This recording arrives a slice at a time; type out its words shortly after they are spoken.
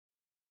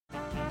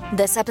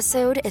This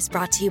episode is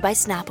brought to you by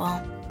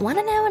Snapple. Want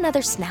to know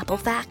another Snapple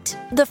fact?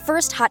 The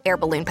first hot air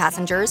balloon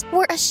passengers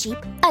were a sheep,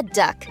 a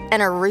duck,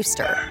 and a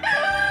rooster.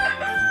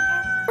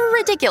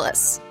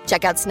 Ridiculous.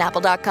 Check out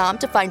Snapple.com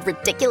to find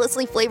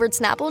ridiculously flavored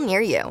Snapple near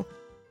you.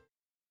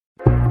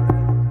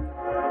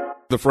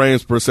 The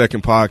Frames Per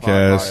Second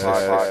podcast.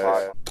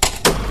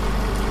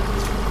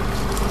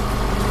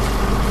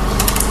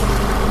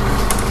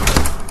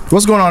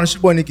 What's going on? It's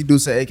your boy Nikki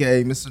Duce,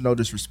 aka Mr. No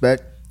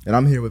Disrespect, and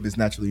I'm here with Miss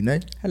Naturally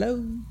Nay.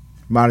 Hello.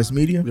 Modest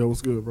Media. Yo,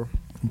 what's good, bro?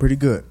 I'm pretty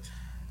good.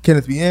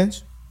 Kenneth B.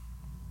 Inge.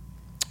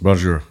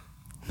 Bonjour.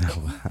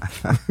 Oh,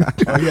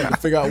 you had to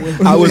figure out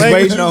what I was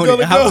waiting on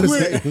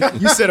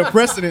it. You set a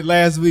precedent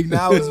last week.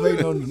 Now I was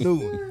waiting on the new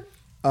one.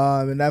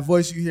 And that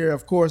voice you hear,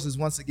 of course, is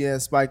once again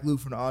Spike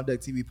Luke from the On Deck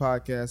TV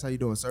podcast. How you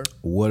doing, sir?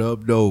 What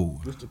up, though?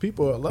 The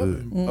people are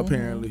loving him,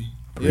 apparently.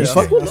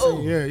 Appreciate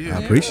Yeah.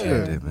 I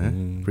appreciate it,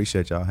 man.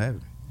 Appreciate y'all having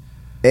me.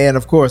 And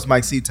of course,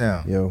 Mike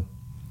Seatown. Yo.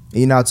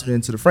 You now tuned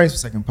into the Frames Per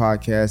Second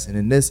podcast, and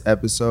in this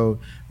episode,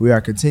 we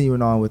are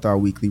continuing on with our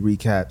weekly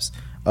recaps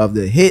of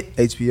the hit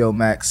HBO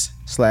Max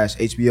 /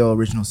 HBO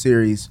original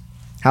series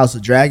House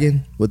of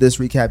Dragon, with this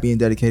recap being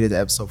dedicated to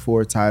episode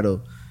 4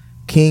 titled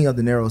King of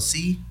the Narrow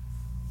Sea.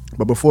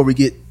 But before we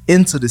get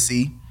into the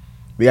sea,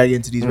 we gotta get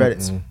into these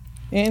Reddits.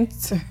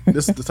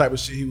 This is the type of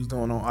shit he was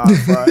doing on Odd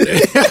Friday.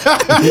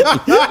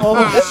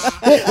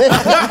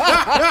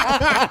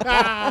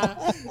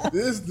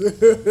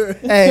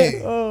 Hey,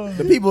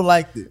 the people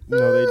liked it.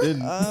 No, they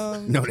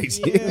didn't. No, they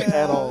didn't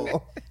at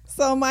all.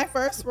 So my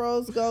first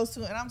rose goes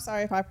to, and I'm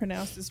sorry if I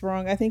pronounced this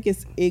wrong, I think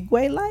it's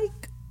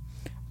Igwe-like.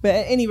 But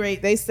at any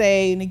rate, they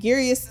say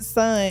Nigerius'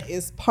 son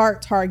is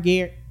part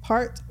Targaryen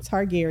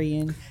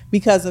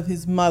because of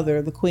his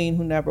mother, the queen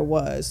who never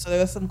was. So there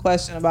was some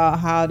question about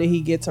how did he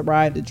get to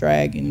ride the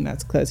dragon.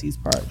 That's because he's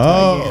part Targaryen.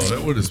 Oh,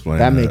 that would explain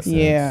That makes sense.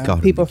 Yeah, Called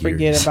him people Nigerius.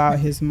 forget about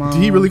his mom.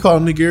 Did he really call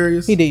him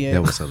Nigerius? He did.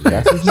 That was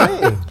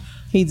hilarious.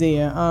 He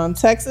did.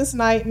 Texas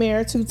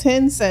Nightmare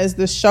 210 says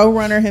the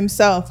showrunner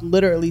himself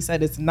literally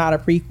said it's not a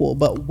prequel,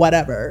 but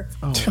whatever.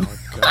 Oh, my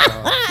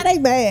God. They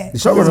bad. The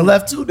showrunner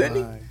left too, didn't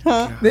he?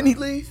 Huh? Didn't he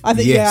leave? I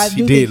think Yes, I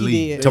he do did think leave.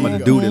 he did. Talking about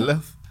the dude that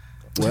left.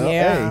 Well,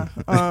 Yeah.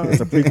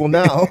 it's a prequel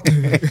now.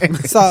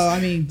 So I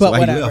mean, but why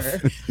he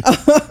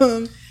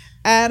whatever.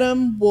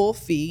 Adam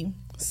Wolfie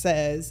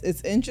says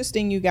it's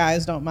interesting you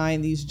guys don't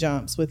mind these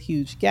jumps with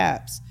huge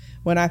gaps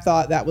when I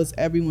thought that was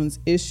everyone's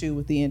issue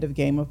with the end of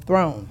Game of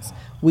Thrones.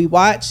 We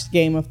watched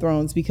Game of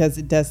Thrones because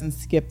it doesn't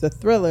skip the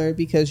thriller,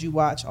 because you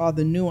watch all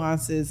the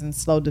nuances and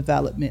slow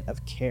development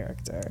of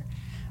character.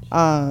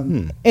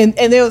 And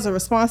there was a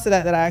response to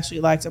that I actually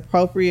liked,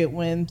 appropriate,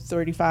 when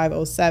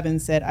 3507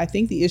 said, I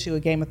think the issue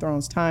with Game of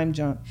Thrones time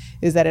jump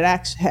is that it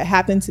actually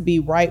happened to be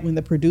right when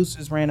the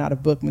producers ran out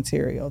of book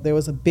material. There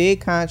was a big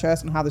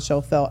contrast on how the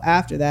show felt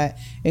after that,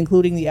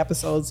 including the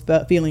episodes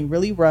feeling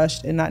really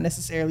rushed and not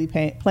necessarily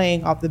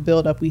playing off the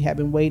buildup we had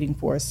been waiting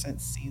for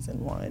since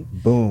season 1.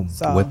 Boom.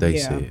 So, What they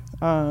yeah. said.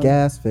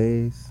 Gas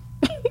face.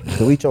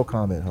 Delete your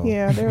comment, huh?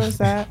 Yeah, there was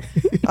that.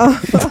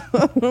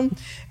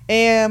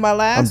 And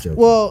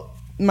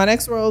my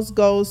next rose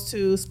goes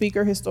to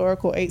Speaker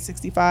Historical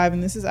 865,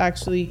 and this is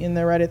actually in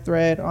the Reddit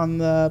thread on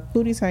the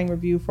Pootie Tang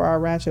review for our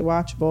Ratchet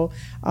Watchable.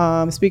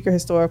 Speaker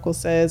Historical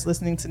says,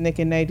 listening to Nick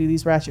and Nay do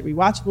these Ratchet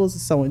Rewatchables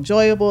is so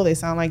enjoyable. They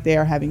sound like they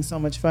are having so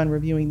much fun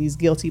reviewing these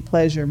guilty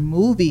pleasure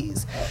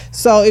movies.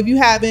 So if you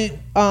haven't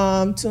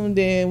tuned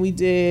in, we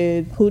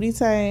did Pootie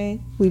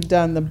Tang, we've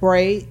done The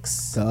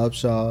Breaks, The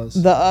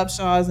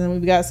Upshaws. and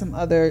we've got some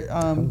other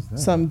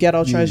some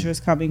ghetto treasures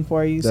coming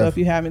for you. So if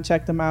you haven't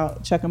checked them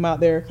out, check them out.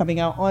 They're coming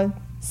out on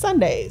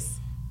Sundays.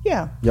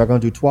 Yeah, Y'all gonna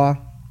do Twa?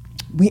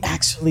 we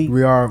actually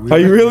We are. Are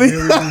you really?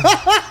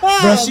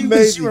 Bro, she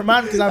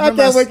reminded me because I I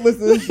remember can't wait to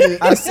listen to this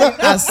shit. I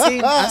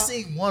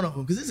seen one of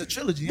them because it's a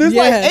trilogy. There's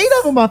Yes. like 8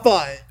 of them, I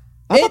thought.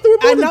 I thought there were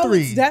more I than know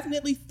 3. it's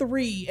definitely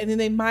 3, and then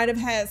they might have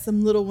had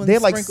some little ones. They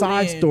had like sprinkled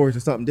side in. stories or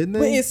something, didn't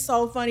But they? it's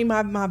so funny.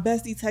 My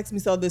bestie texted me.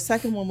 So the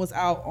second one was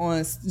out on,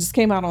 just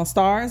came out on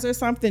Stars or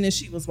something, and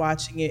she was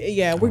watching it.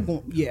 Yeah, we're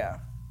going. Yeah,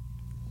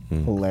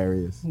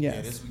 Hilarious.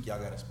 yes. this week y'all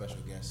got a special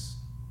guest.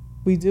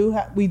 We do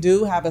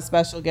have a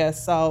special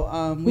guest.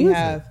 So we is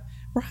have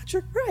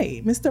Roderick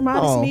Wright, Mr.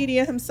 Modest Oh.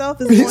 Media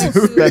himself is going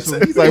to Special.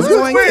 He's like, is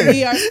going to "Where?"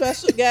 be our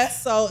special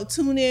guest. So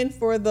tune in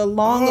for the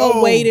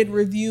long-awaited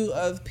review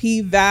of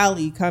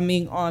P-Valley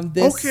coming on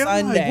this Okay,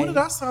 I'm Sunday. like, what did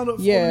I sign up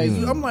for? Yeah,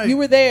 I'm like, you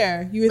were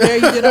there. You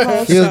did a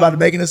whole He show. was about to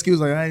make an excuse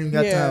like I ain't even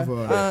got time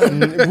for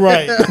that.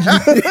 Right.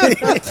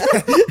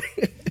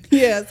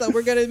 Yeah, so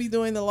we're gonna be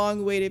doing the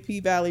long-awaited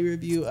P-Valley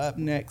review up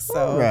next.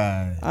 So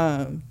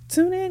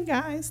tune in,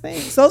 guys.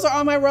 Thanks. Those are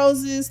all my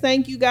roses.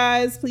 Thank you,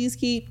 guys. Please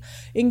keep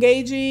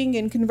engaging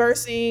and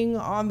conversing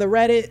on the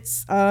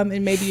Reddits,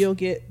 and maybe you'll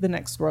get the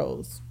next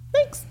rose.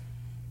 Thanks.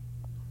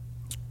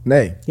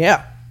 Nay,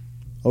 Yeah.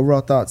 overall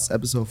thoughts,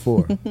 episode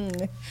 4.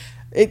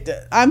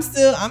 I'm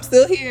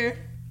still here.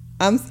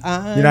 I'm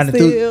You're not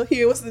still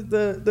here. What's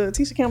the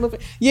Tisha Campbell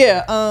thing?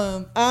 Yeah,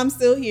 I'm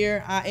still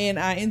here.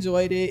 I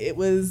enjoyed it. It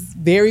was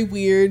very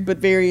weird, but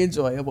very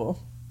enjoyable.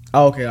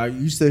 Oh, okay. Are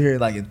you still here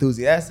like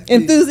enthusiastically?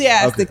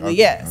 Enthusiastically, Okay,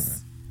 yes. okay.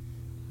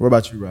 What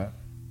about you, Rob?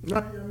 Nah,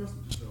 yeah, I missed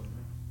the show, man.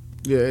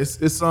 Yeah,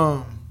 it's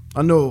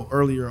I know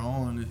earlier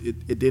on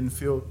it didn't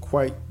feel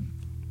quite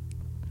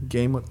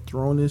Game of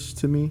Thrones-ish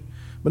to me,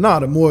 but nah,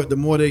 the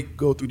more they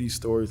go through these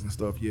stories and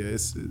stuff, yeah,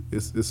 it's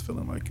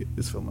feeling like it.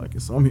 It's feeling like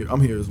it. So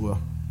I'm here as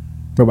well.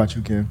 What about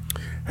you, Kim?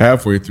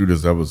 Halfway through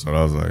this episode,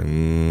 I was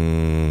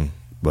like,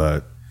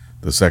 but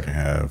the second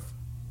half,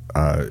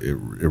 it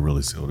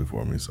really sealed it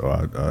for me. So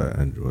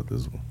I enjoyed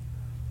this one.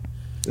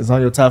 It's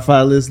on your top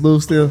 5 list, Lou,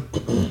 still?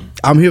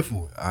 I'm here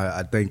for it.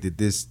 I think that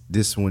this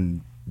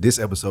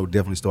episode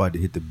definitely started to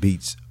hit the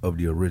beats of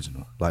the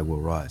original, like what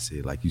Rod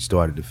said. Like you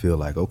started to feel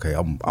like, okay,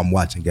 I'm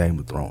watching Game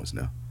of Thrones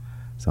now,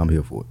 so I'm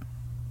here for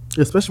it.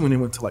 Especially when they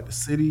went to like the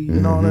city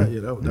and all that.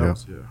 Yeah, that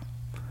was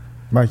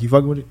Mike, you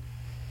fucking with it?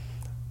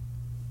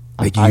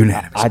 Make it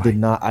unanimous.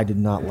 I did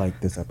not like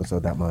this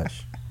episode that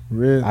much.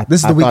 Really? I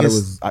This is the thought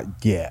weakest. it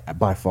was,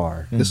 by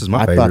far. This is my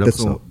I favorite thought this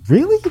episode. one,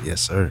 really?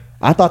 Yes, sir.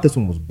 I thought this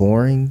one was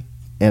boring,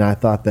 and I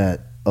thought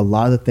that a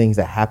lot of the things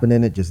that happened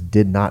in it just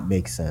did not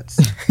make sense.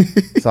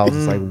 So I was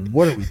just like,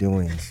 what are we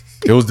doing?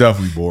 It was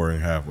definitely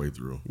boring halfway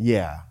through.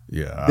 Yeah.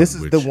 Yeah, This I'm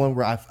is with the you. one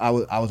where I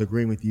was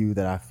agreeing with you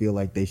that I feel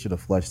like they should have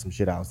flushed some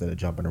shit out instead of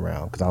jumping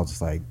around, because I was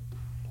just like,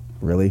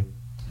 really?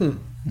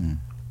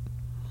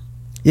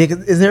 Yeah, 'cause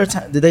is there a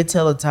time? Did they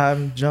tell a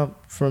time jump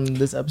from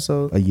this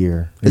episode? A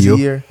year. It's a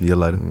year? A year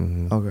later.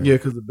 Okay. Yeah,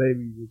 because the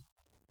baby was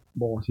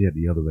born. She had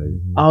the other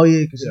baby. Oh, yeah,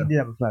 because she did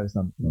have a flat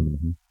stomach.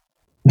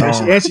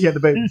 And she had the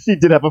baby. She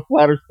did have a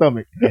flatter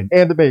stomach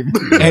and the baby.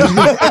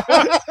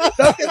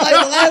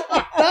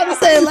 I'm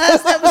saying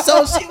last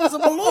episode she was a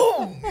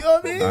balloon. You know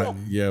what I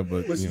mean? Yeah,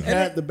 but But she you know,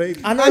 had the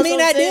baby. I know. I mean, that's what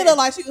that I'm did saying. look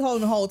like she was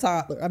holding a whole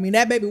toddler. I mean,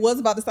 that baby was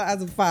about the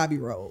size of a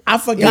 5-year-old. I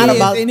forgot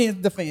about in his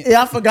defense.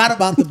 Yeah, I forgot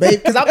about the baby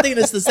because I'm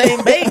thinking it's the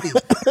same baby.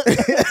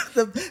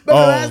 the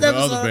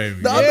other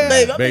baby. The other Yeah.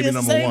 baby. I'm Baby thinking it's the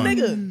number same one.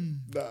 nigga.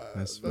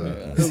 That's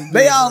right.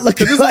 They all look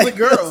This was like a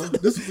girl.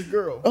 This was a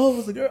girl. Oh, it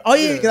was a girl. Oh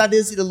yeah, because I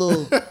did see the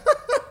little.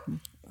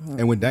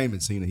 And when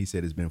Damon seen it, he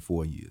said it's been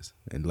 4 years.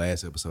 And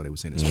last episode, they were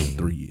saying it's been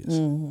 3 years.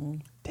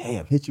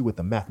 Damn, hit you with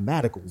the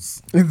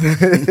mathematicals.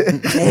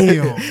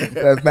 Damn,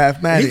 that's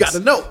mathematics. He got the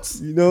notes.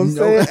 You know what I'm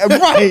saying?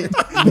 Right.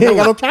 They ain't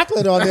got no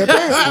calculator on there.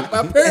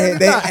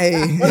 apparently.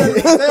 Hey, You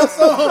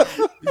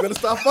better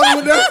stop fucking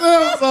with that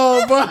sound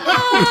song, bro.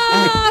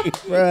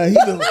 Bruh,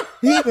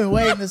 he been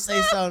waiting to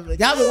say something.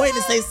 Y'all been waiting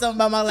to say something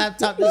about my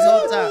laptop this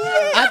whole time.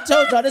 I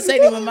told y'all this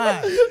ain't even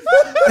mine.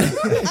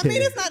 I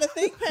mean, it's not a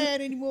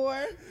ThinkPad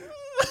anymore.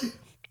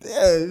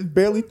 Yeah, it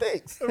barely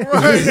thinks.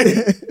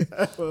 Right.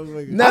 I've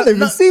never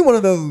even seen one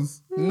of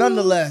those.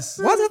 Nonetheless,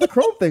 Why does it have the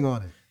Chrome thing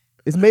on it?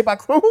 It's made by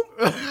Chrome?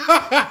 you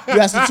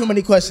asking too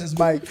many questions,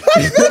 Mike.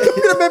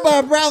 It's made by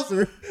a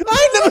browser.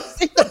 I ain't never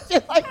seen no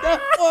shit like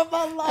that before in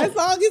my life. As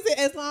long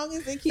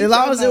as it keeps. As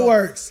long your as it notes.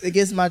 works, it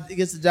gets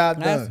the job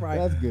done. That's right.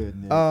 That's good.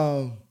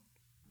 Man.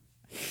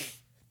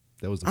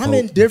 That was the I'm Pope.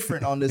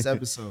 indifferent on this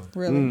episode.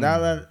 Really? Now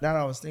that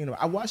I was thinking about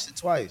it, I watched it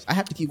twice. I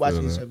have to keep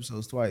watching these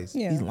episodes twice.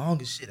 Yeah. These long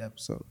as shit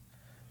episodes.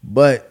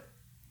 But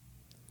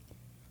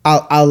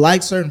I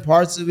like certain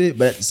parts of it,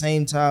 but at the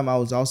same time, I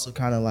was also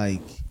kind of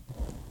like,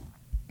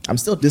 I'm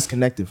still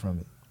disconnected from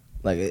it.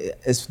 Like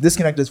it's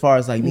disconnected as far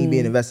as like me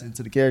being invested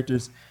into the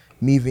characters,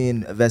 me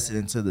being invested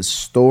into the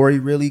story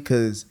really,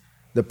 because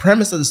the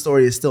premise of the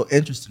story is still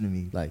interesting to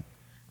me, like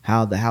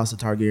how the House of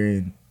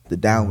Targaryen, the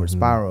downward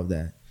spiral of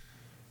that.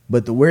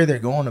 But the where they're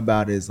going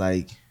about it is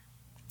like,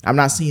 I'm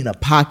not seeing a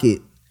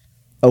pocket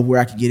of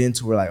where I can get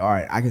into where like, all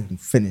right, I can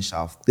finish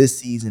off this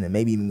season and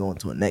maybe even go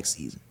into a next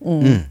season.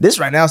 This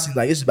right now seems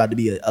like it's about to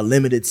be a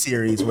limited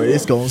series where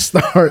it's going to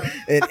start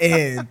and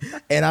end.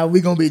 And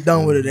we going to be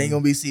done with it. It ain't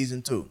going to be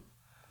season 2.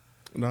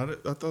 no,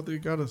 I thought they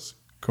got us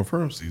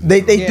confirmed season.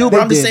 They three. do, but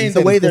I'm just did. saying You the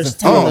said way it they're doesn't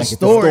telling feel the like it. The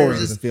story, story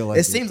doesn't feel like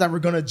it it. seems like we're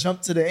going to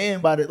jump to the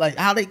end by it. Like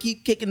how they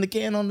keep kicking the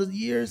can on the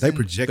years. They and-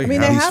 projected I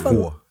mean, at they least have a-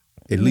 4.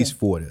 At least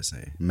 4, they're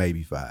saying.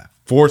 Maybe 5.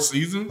 4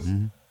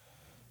 seasons.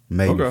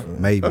 Maybe, Okay,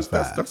 maybe that's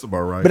 5. that's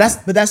about right.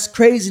 But that's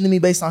crazy to me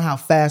based on how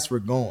fast we're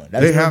going.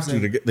 That's they what I'm have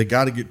saying. to. They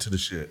got to get to the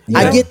shit.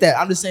 I get that.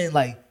 I'm just saying,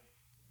 like,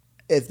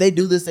 if they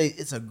do this,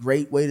 it's a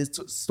great way to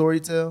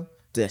storytell.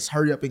 Just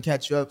hurry up and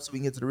catch you up so we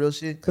can get to the real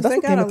shit. Because that's They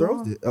what Game got of a Thrones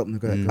long- did. Oh, no,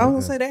 go ahead. I was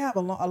gonna say they have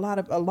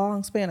a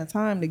long span of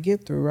time to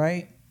get through,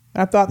 right?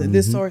 I thought that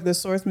the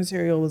source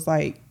material was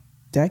like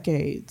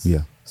decades.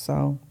 Yeah.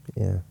 So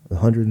Yeah,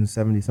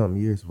 170 something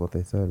years is what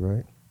they said,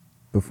 right?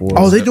 Before.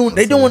 Oh, they doing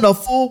the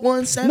full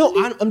 170?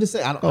 No, I'm just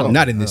saying. I don't,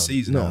 Not in this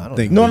season. I don't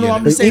think. No, but yeah,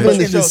 I'm just saying even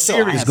in in the the show,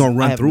 series. it's gonna I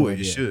run have through no it. It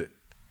idea. should.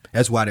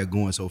 That's why they're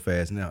going so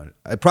fast now.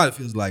 It probably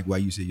feels like why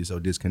you say you're so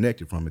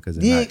disconnected from it because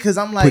Yeah, because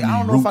I'm like, I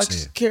don't know if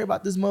I care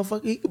about this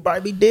motherfucker. He could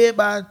probably be dead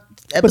by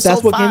episode But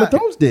that's what 5. Game of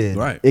Thrones did.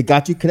 Right. It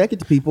got you connected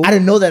to people. I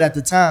didn't know that at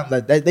the time.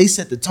 Like they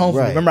set the tone for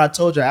me. Right. Remember, I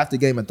told you after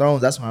Game of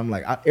Thrones, that's why I'm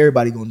like,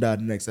 everybody gonna die in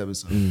the next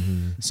episode.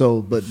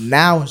 So, but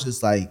now it's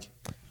just like,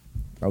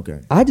 okay,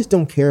 I just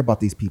don't care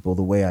about these people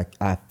the way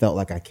I felt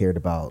like I cared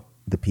about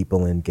the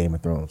people in Game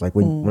of Thrones. Like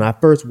when I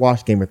first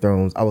watched Game of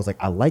Thrones, I was like,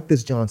 I like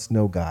this Jon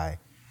Snow guy.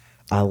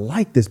 I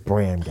like this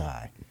Bran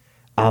guy.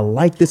 I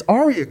like this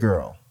Arya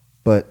girl.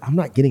 But I'm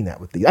not getting that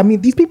with these. I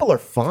mean, these people are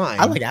fine.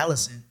 I like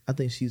Allison. I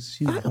think she's.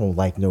 I don't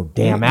like no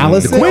damn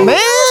Allison. The Queen? Man.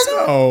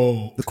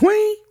 No. The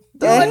Queen?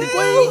 Don't like the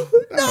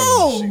Queen.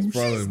 No. She's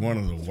probably one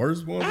of the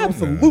worst ones.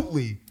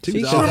 Absolutely.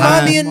 She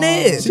remind me of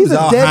Ned. She's a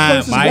all dead high and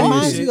person's mighty and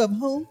wife. shit. You of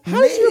whom?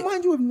 How does she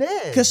remind you of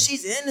Ned? Because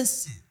she's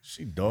innocent.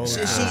 She dog.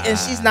 And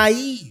she's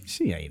naive.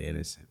 She ain't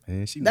innocent,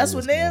 man. She That's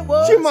knows what what's Ned going on.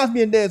 was. She reminds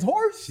me of Ned's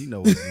horse. She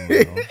knows what's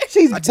going on.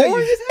 She's I tell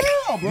boring you- as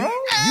hell, bro.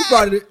 You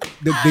brought it.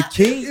 The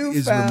king You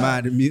is foul.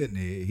 reminding me of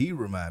Ned. He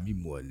remind me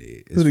more of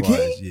Ned. As Who, the far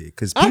king? as, yeah,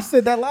 because I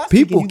said that last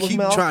week people and you keep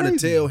was all trying to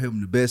crazy. tell him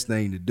the best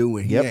thing to do,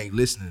 and he Yep. ain't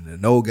listening to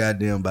no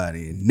goddamn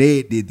body. And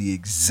Ned did the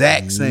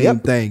exact same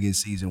Yep. thing in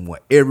season 1.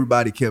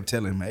 Everybody kept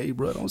telling him, "Hey,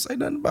 bro, don't say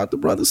nothing about the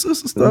brother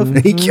sister stuff."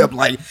 And he kept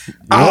like,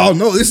 "Oh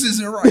no, this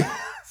isn't right."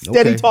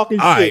 Steady talking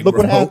All shit. Look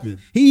what bro. happened.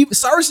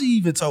 Cersei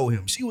even told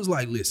him. She was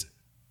like, "Listen,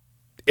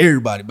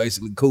 everybody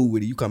basically cool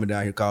with it. You coming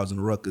down here causing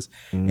a ruckus."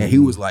 And he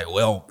was like,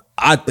 "Well,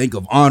 I think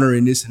of honor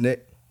and this and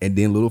that." And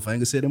then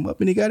Littlefinger set him up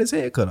and he got his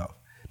head cut off.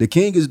 The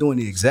king is doing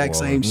the exact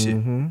same shit.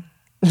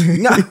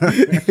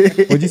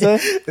 What'd you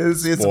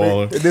say?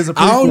 Spoiler. It is a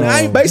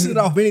I ain't basing it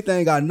off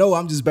anything I know.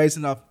 I'm just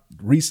basing it off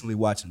recently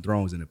watching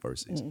Thrones in the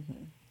first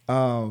season.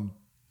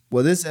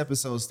 Well, this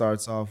episode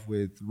starts off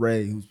with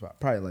Ray, who's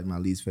probably like my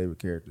least favorite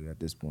character at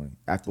this point.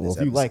 After Well, this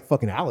if you episode. like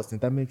fucking Allison,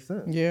 that makes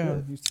sense.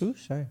 Yeah, you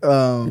touche.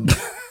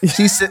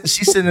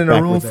 she's sitting in a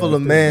room Backwards full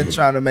of ass men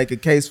trying to make a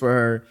case for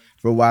her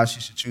for why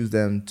she should choose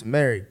them to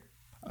marry,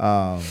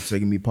 so they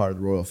can be part of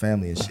the royal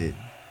family and shit.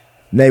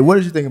 Nate, what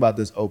did you think about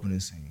this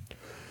opening scene?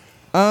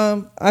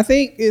 I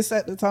think it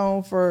set the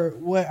tone for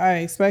what I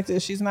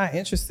expected. She's not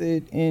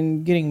interested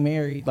in getting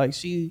married. Like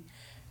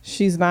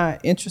she's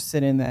not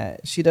interested in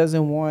that. She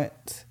doesn't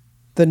want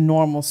the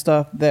normal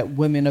stuff that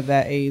women of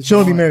that age. She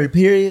want to be want. married,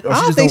 period. Or I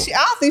don't just think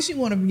I don't think she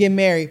want to get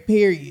married.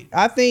 Period.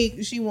 I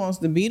think she wants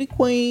to be the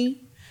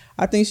queen.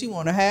 I think she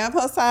want to have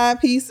her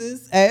side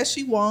pieces as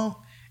she want,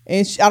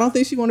 and I don't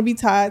think she want to be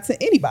tied to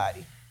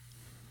anybody.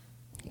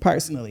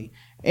 Personally,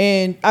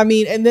 and I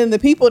mean, and then the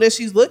people that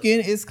she's looking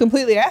is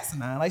completely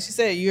asinine. Like she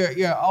said, you're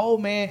an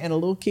old man and a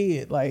little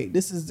kid. Like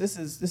this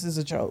is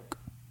a joke.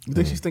 You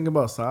think she's thinking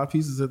about side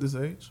pieces at this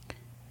age?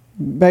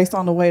 Based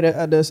on the way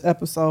that this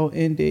episode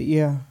ended,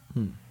 yeah.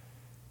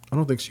 I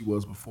don't think she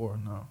was before.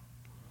 No,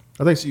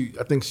 I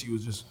think she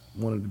was just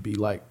wanted to be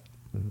like.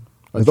 It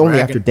was only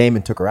after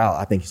Damon took her out,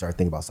 I think he started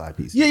thinking about side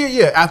pieces.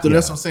 Yeah. After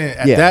that's what I'm saying.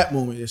 At Yeah. that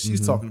moment, that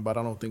she's talking about,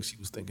 I don't think she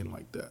was thinking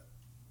like that.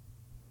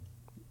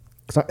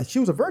 'Cause she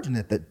was a virgin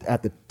at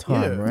the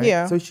time, Yeah. right?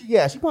 Yeah. So she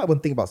probably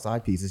wasn't thinking about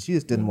side pieces. She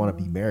just didn't want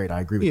to be married.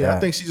 I agree with Yeah, that. I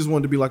think she just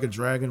wanted to be like a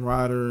dragon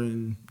rider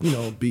and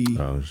be.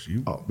 Oh,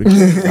 she.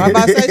 I'm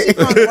about to say she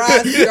wanted to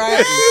ride some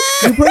dragons.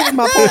 You proved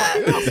my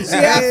point. She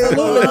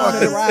absolutely wanted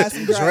to ride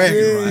some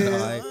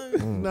dragons.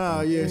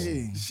 Nah, yeah,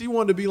 she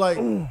wanted to be like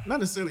not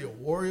necessarily a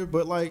warrior,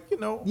 but like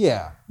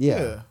Yeah.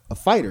 A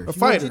fighter. A She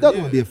fighter, does yeah.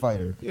 want to be a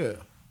fighter. yeah.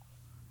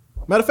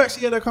 Matter of fact,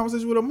 she had that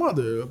conversation with her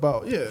mother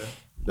about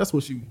that's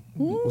what she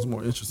was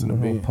more interested in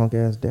being. Punk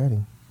ass daddy.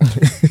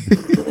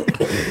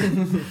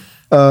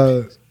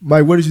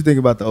 Mike, what did you think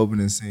about the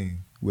opening scene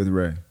with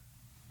Ray? It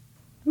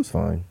was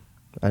fine.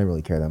 I didn't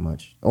really care that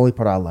much. Only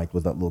part I liked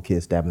was that little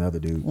kid stabbing the other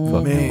dude.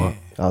 Fucking him up.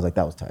 I was like,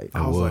 that was tight.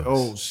 I was like,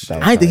 oh shit, That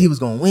was I didn't think tight. he was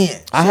gonna win.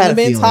 I had a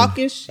been feeling.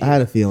 talking shit. I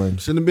had a feeling.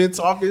 shouldn't have been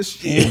talking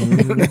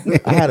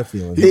shit. I had a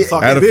feeling.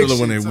 I had a feeling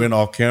when they went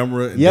off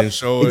camera and Yep, didn't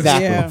show it.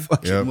 exactly. Yeah.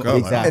 Yeah, I was like,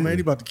 Exactly. oh man,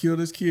 he about to kill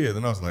this kid.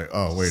 And I was like,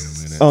 oh, wait a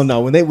minute. Oh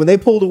no! When they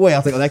pulled away, I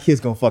was like, "Oh, that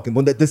kid's gonna fucking."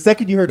 When the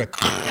second you heard the,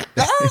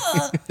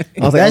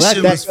 I was like, That oh,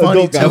 shit was funny,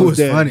 adult guy too. was That was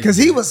dead. funny. Because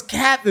he was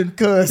capping,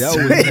 cuz he That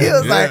was-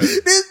 was yeah. like,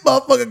 "This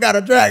motherfucker got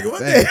a dragon." What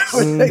the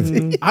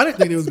hell? I didn't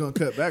think they was gonna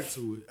cut back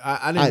to it.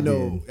 I didn't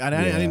know. did. I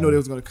didn't know they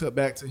was gonna cut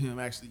back to him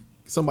actually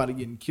somebody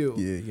getting killed.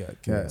 Yeah, he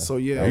got capped. So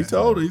yeah, He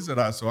told her, he said,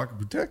 so I can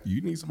protect you.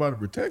 You need somebody to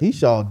protect He you.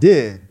 sure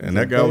did. And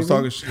that guy was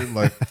talking shit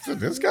like,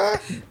 this guy?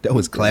 That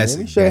was classic.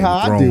 Let me show you Game how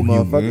of I do, Thrones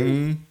humor. motherfucker.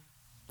 Mm.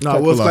 no,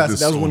 it was Pull out classic. this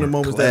That was one of the sword.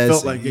 moments that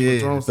felt Classic, like Game yeah,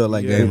 of Thrones. felt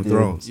like yeah. Game of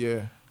Thrones.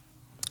 Yeah.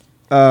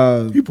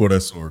 He pulled that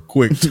sword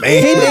quick. Yeah, so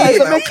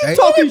man, keep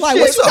talking Like,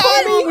 shit. what's What's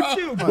up? wrong with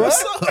you, bro?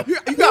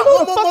 You got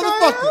one more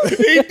motherfucker.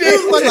 He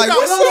did. Like,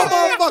 what's one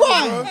up? more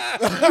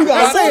motherfucker, bro. You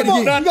got Say it one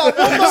more. again. You got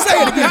one more. Say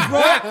it again,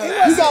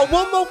 bro. You got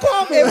one more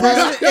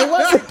comment.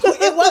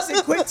 It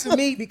wasn't quick to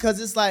me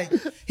because it's like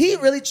he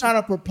really trying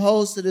to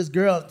propose to this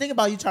girl. Think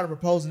about you trying to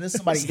propose and there's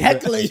somebody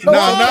heckling you.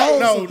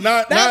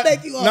 Not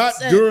make you not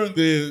upset. during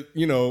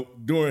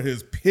during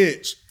his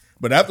pitch,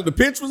 but after the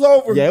pitch was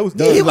over. Yeah, it was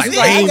done. He It was was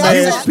like, lame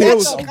ass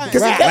because pitch. he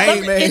kept Lame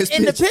looking, ass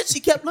in the pitch. pitch, he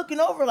kept looking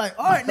over like,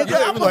 all right, nigga, Yeah,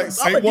 I'm he was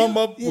like, say one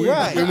more.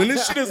 Right. When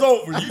this shit is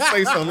over, you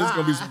say something, it's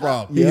gonna be some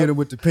problem. He hit her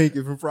with the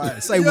pinky from Friday.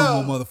 Say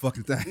one more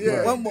motherfucking thing.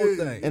 Yeah. One more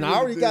thing. And I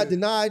already got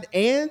denied,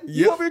 and Yep.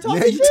 you over here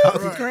talking Yeah, you shit?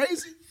 talking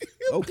crazy?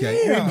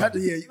 Okay. You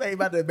ain't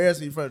about to embarrass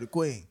me in front of the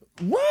queen.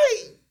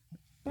 Right.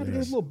 About to get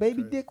his little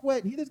baby dick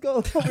wet. And he just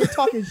goes over here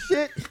talking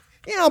shit.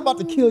 Yeah, I'm about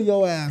to kill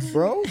your ass,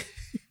 bro.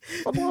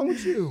 What's wrong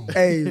with you?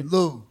 Hey,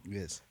 Lou,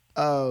 Yes.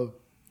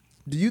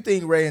 Do you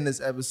think Ray in this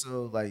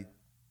episode, like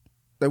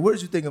what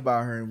did you think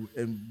about her?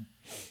 And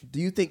do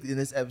you think in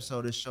this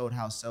episode it showed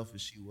how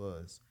selfish she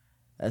was,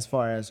 as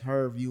far as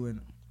her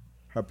viewing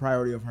her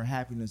priority of her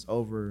happiness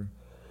over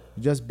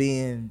just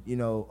being,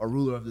 a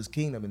ruler of this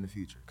kingdom in the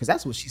future? Because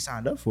that's what she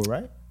signed up for,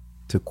 right?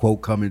 To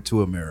quote Coming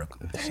to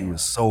America, she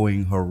was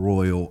sowing her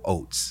royal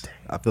oats.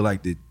 I feel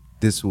like that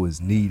this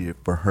was needed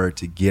for her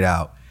to get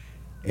out.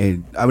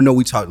 And I know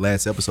we talked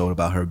last episode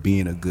about her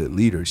being a good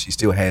leader. She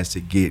still has to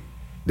get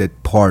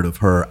that part of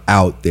her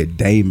out that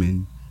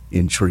Damon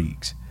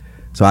intrigues.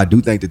 So I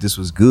do think that this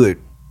was good,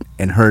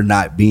 and her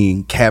not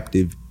being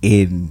captive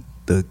in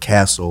the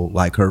castle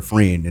like her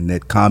friend, and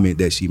that comment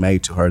that she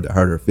made to her that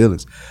hurt her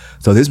feelings.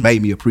 So this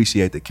made me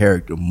appreciate the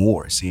character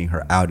more, seeing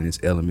her out in this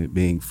element,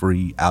 being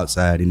free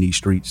outside in these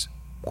streets,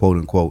 quote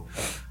unquote.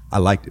 I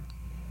liked it.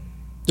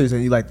 So you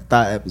saying you liked the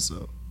third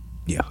episode?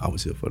 Yeah, I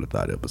was here for the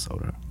third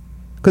episode.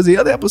 Because the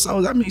other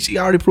episodes, I mean, she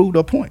already proved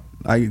her point.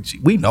 Like,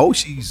 we know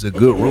she's a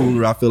good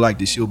ruler. I feel like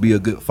that she'll be a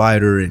good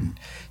fighter, and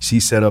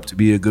she's set up to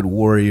be a good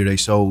warrior. They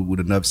showed with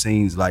enough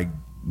scenes. Like,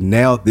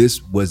 now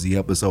this was the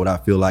episode I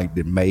feel like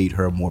that made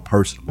her more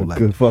personable. Like,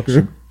 Good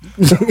fucker.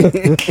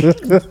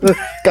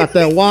 Got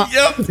that wop.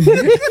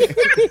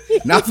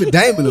 Yep. Not for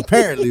Damon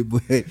apparently,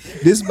 but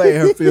this made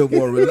her feel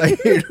more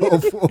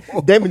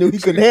relatable. Damon knew he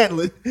couldn't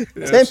handle it.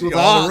 Damon She was all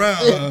all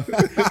around.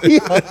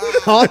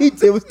 all he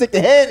did was stick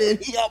the head in.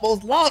 He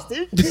almost lost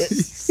it.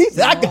 He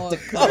said, I got to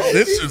go.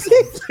 This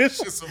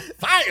is some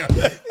fire.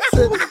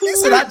 He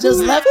said, I just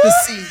left the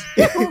seat.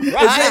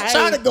 I ain't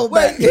trying to go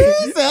back. He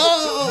said,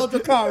 oh,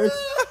 Dracarys.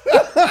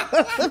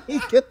 Let me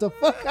get the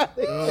fuck out of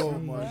here. Oh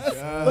my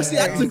god. But see,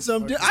 I took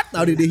something. I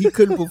thought that he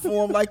couldn't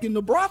perform like in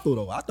the brothel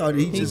though. I thought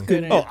he just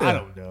couldn't. Oh, I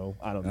don't know.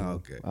 I don't know.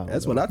 Okay, I don't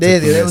that's know. what I took. They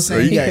from were that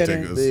saying you he can't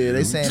couldn't. take us. Yeah,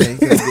 they saying that he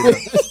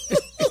couldn't get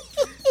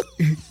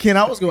up. Ken,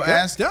 I was gonna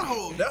ask. That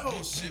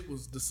whole shit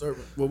was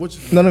disturbing. Well, what you?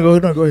 No,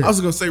 go ahead. I was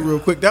gonna say real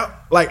quick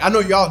that, like, I know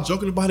y'all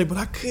joking about it, but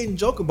I couldn't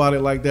joke about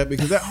it like that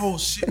because that whole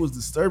shit was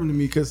disturbing to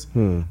me because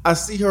I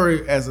see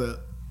her as a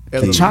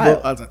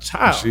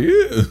child. She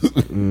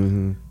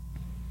is.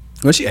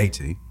 Well, she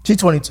 18. She's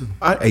 22.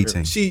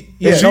 18.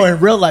 No, in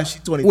real life,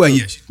 she's 22. Well,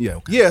 yeah,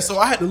 okay. Yeah, so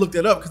I had to look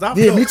that up because I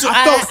Yeah, me too.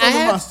 I felt I something in my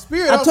had-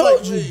 spirit. I I was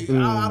told like, you. "Hey,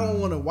 I don't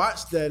want to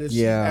watch that. If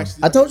she Yeah.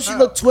 actually I told you she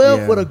looked 12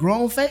 Yeah. with a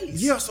grown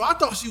face. Yeah, so I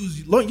thought she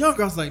was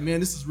younger. I was like, man,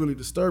 this is really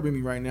disturbing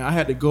me right now. I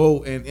had to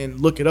go and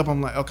look it up.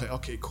 I'm like,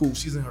 okay, cool.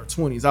 She's in her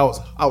 20s.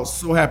 I was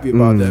so happy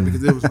about that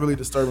because it was really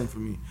disturbing for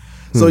me.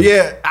 So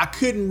yeah, I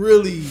couldn't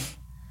really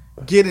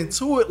get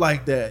into it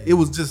like that. It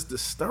was just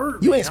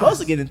disturbing. You ain't supposed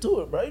to get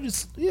into it, bro. You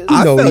just You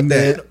I know felt he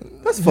that.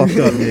 mad. That's fucked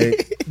up,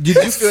 Nick. Did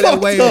you feel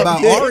that way fucked up,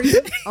 about Nick.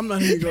 Arya? I'm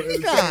not even going to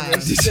God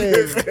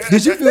entertain damn.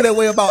 Did you feel that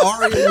way about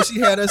Arya when she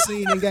had her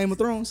scene in Game of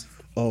Thrones?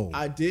 Oh,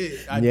 I did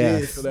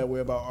Yes. feel that way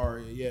about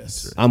Arya.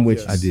 Yes, I'm with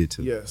Yes. you. I did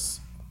too. Yes.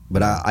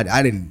 But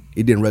I didn't.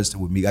 It didn't register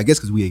with me. I guess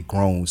because we had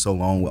grown so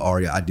long with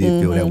Arya, I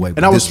did feel that way.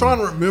 And I was trying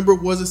to remember,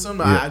 was it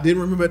something I didn't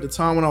remember at the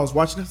time when I was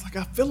watching it? I was like,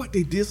 I feel like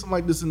they did something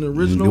like this in the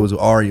original. It was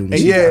Arya. When And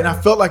she yeah, died. and I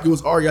felt like it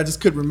was Arya. I just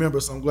couldn't remember,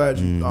 so I'm glad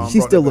you. she brought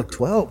still that looked back up.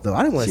 12 though.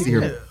 I didn't want to see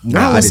her. Yeah.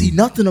 I I don't see didn't.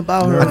 nothing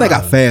about her. I think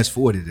I fast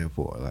forwarded it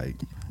for like.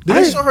 Did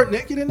they show her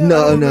naked in that? I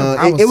No, don't no,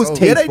 remember. it was so-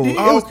 tasteful. Yeah, they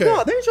did? It was, Okay. No,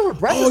 they didn't show her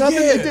breasts Oh, or nothing.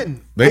 yeah. They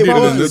didn't. They did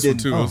probably in this one didn't.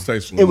 too. It was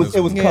tasteful. It in was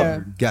this one.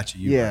 covered. Got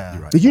you. Yeah,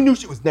 You're right. but you knew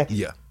she was naked.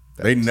 Yeah.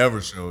 They never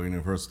show any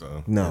of her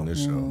stuff No. in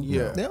this show.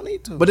 Yeah. They don't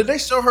need to. But did they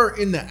show her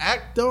in the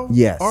act though?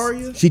 Yes.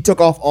 Arya? She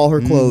took off all her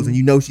clothes, and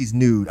you know she's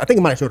nude. I think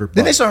it might have showed her. Did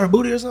they butt. show her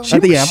booty or something? I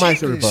think I might have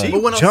showed her butt.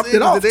 But when I'm jumped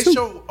saying it off, did they too.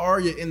 show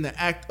Arya in the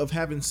act of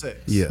having sex?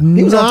 Yeah.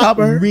 He was on top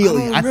of her?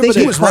 Really? I I think think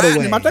he they was cut riding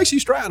away. him. I think she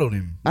straddled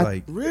him.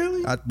 Like,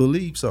 Really? I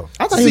believe so.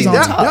 I thought he was See, on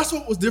top. that's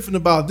what was different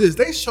about this.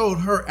 They showed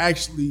her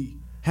actually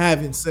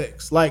having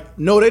sex. Like,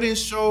 no, they didn't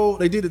show.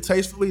 They did it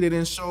tastefully. They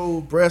didn't show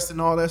breasts and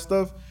all that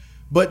stuff.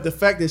 But the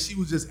fact that she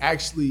was just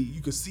actually,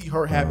 you could see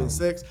her having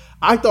sex.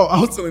 I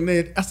was telling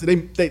Ned, I said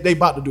they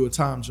about to do a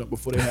time jump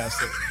before they have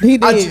sex. He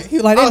did. I just- He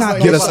like, I they was not like,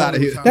 gonna Get us show out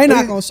of it. here. They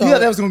not gonna show You thought it.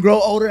 they was gonna grow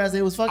older as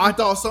they was fucking. I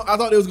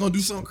thought they was gonna do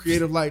something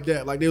creative like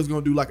that. Like they was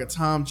gonna do like a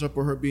time jump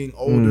of her being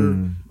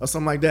older or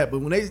something like that. But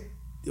when they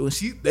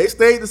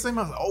stayed the same,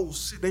 I was like, oh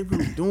shit, they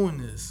really doing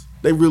this.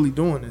 They really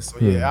doing this. So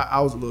yeah,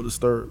 I was a little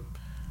disturbed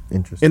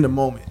Interesting. in the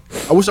moment.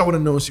 I wish I would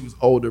have known she was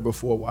older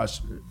before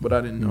watching it, but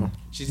I didn't know.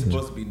 She's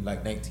supposed to be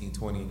like 19,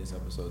 20 in this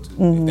episode too.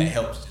 If that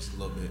helps just a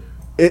little bit.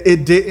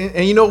 It didn't.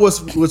 And you know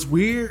what's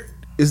weird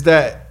is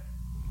that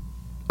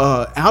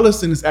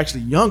Allison is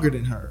actually younger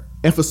than her,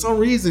 and for some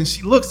reason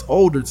she looks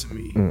older to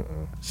me.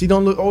 She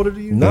don't look older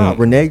to you? Nah,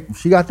 Renee,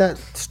 she got that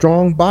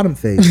strong bottom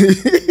face.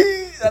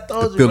 I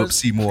told you. Philip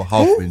Seymour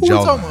Hoffman. Who you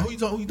talking about? Jawline. Who you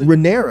talking?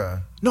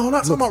 Renera. No, I'm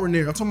not talking about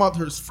Rhaenyra. I'm talking about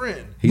her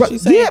friend. Right,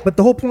 yeah, but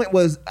the whole point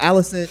was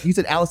Allison. You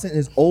said Allison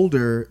is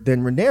older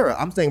than Renera.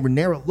 I'm saying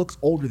Renera looks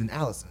older than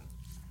Allison.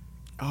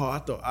 Oh, I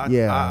thought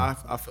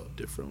I felt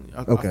differently.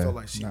 I felt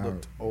like she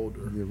looked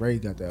older. Yeah, Ray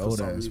got that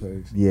old ass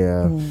face.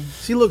 Yeah.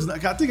 She looks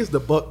like, I think it's the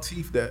buck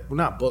teeth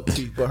not buck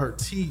teeth, but her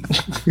teeth.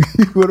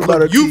 What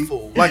about her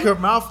youthful? Like her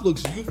mouth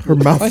looks youthful.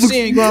 Her mouth. Like she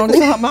ain't grown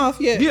into her mouth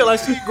yet. Yeah, like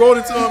she ain't grown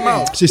into her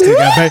mouth. She still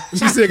got baby.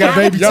 She still got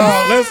baby.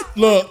 Y'all, let's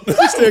look.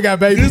 She still got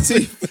baby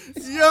teeth.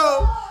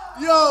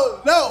 Yo,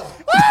 no.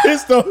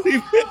 This don't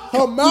even.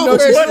 Her mouth know,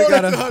 she is still grown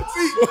got into a- her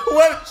teeth.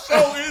 What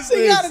show is She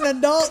this? got an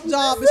adult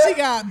job, but she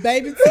got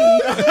baby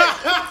teeth.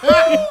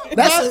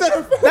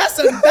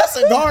 That's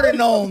a garden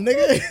gnome,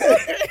 nigga.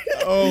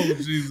 Oh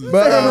Jesus!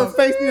 But Her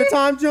face need a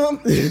time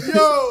jump.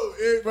 Yo,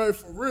 everybody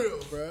for real,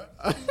 bro.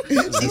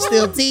 she's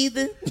still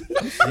teething.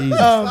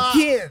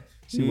 Ken,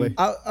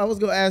 I was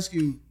gonna ask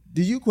you,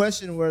 did you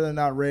question whether or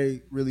not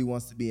Ray really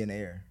wants to be in the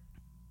air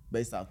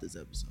based off this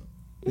episode?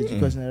 Did you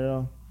question that at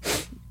all?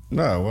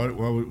 No,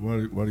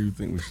 why do you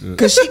think we should?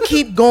 Because she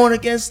keep going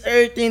against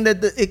everything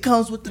that it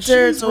comes with the She's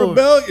territory.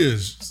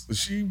 rebellious.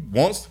 She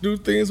wants to do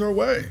things her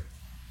way.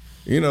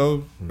 You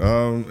know,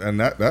 and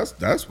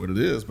that's what it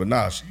is. But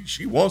nah,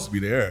 she wants to be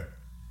there.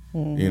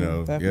 You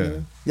know,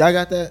 definitely. Y'all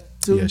got that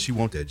too? Yeah, she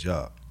want that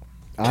job.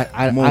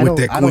 I More don't with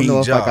that I don't know queen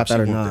if job, I got that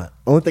she or want not. that.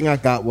 Only thing I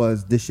got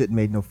was this shit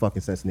made no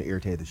fucking sense and it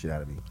irritated the shit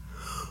out of me.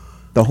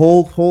 The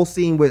whole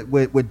scene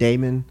with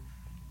Damon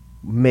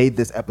made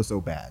this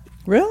episode bad.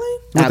 Really?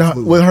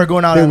 Absolutely. with her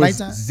going out There at was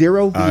nighttime?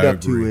 zero lead I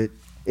up to agree. it.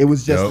 It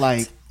was just Yep.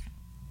 like,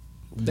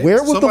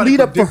 where was the somebody lead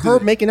up for her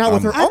predicted it. making out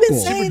with her I've been uncle?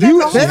 saying that the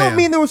That whole- don't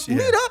mean there was Yeah.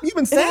 lead up. You've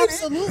been It saying it.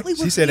 absolutely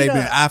was She said they've been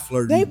lead up. eye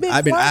flirting. They've been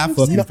I've been eye flirting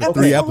fucking since for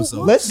 3 episode episodes.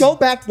 one. Let's go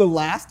back to the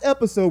last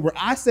episode where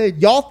I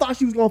said y'all thought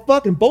she was gonna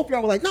fuck, and both of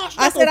y'all were like, "No, she's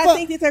I not said gonna I fuck."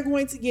 think that they're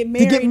going to get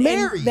married, get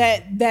married.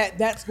 and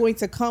that's going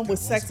to come with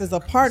sex as a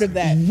part of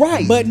that.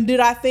 Right. But did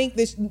I think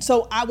this?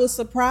 So I was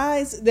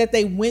surprised that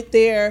they went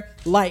there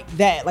like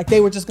that, like they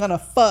were just gonna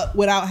fuck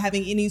without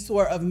having any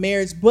sort of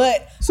marriage.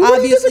 But So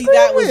what do you obviously disagree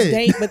that was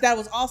with? but that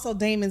was also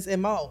Damon's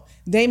MO.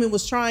 Damon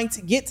was trying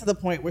to get to the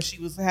point where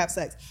she was to have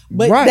sex,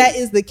 but Right. that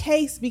is the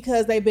case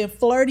because they've been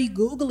flirty,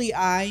 googly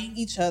eyeing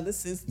each other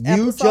since You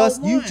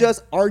episode one.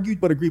 just argued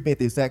but agreed with me at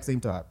the exact same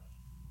time.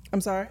 I'm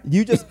sorry.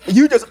 You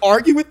just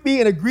argue with me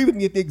and agree with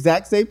me at the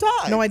exact same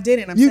time. No, I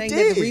didn't. I'm You saying that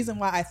did. the reason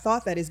why I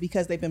thought that is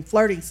because they've been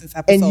flirting since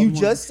episode you one.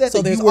 just said so.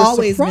 that There's you were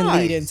always been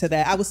surprised. lead into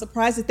that. I was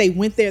surprised that they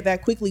went there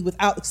that quickly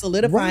without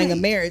solidifying a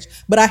Right. marriage.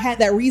 But I had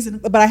that reason.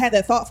 But I had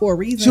that thought for a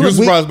reason. You were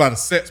surprised by the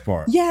sex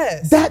part.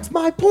 Yes. That's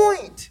my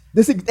point.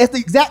 That's the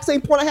exact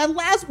same point I had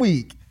last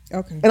week.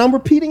 Okay. And I'm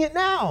repeating it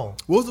now.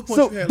 What was the point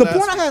So you had the last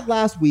point week? I had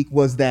last week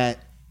was that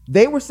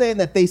they were saying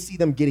that they see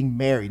them getting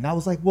married. And I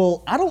was like,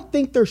 well, I don't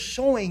think they're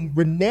showing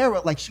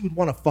Rhaenyra like she would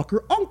want to fuck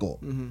her uncle.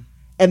 Mm-hmm.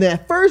 And then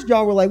at first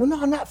y'all were like, well,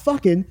 no, I'm not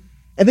fucking.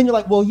 And then you're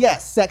like, well,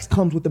 yes, sex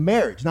comes with the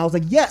marriage. And I was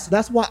like, yes,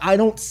 that's why I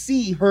don't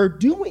see her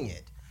doing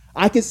it.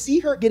 I could see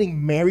her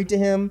getting married to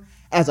him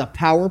as a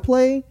power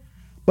play,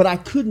 but I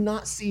could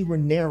not see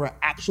Rhaenyra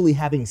actually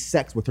having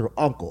sex with her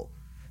uncle.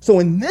 So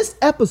in this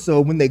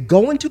episode, when they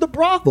go into the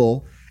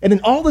brothel, and then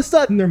all of a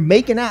sudden they're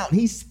making out, and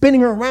he's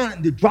spinning her around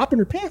and they're dropping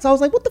her pants, I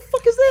was like, what the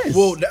fuck is this?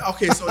 Well,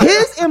 okay, so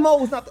His MO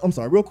was not, I'm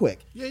sorry, real quick.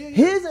 Yeah.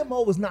 His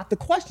MO was not the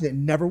question. It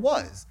never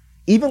was.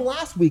 Even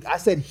last week, I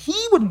said he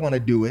would want to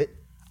do it.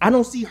 I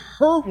don't see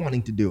her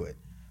wanting to do it.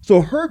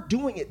 So her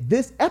doing it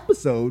this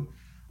episode,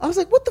 I was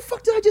like, what the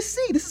fuck did I just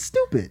see? This is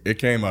stupid. It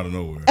came out of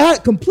nowhere.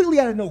 Completely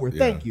out of nowhere. Yeah.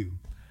 Thank you.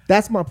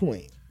 That's my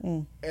point.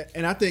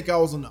 And I think I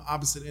was on the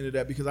opposite end of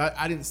that because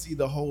I didn't see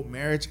the whole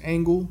marriage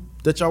angle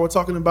that y'all were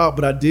talking about,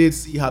 but I did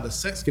see how the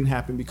sex can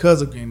happen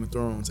because of Game of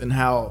Thrones and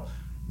how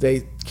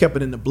they kept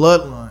it in the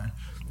bloodline.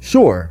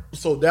 Sure.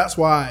 So that's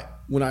why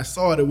when I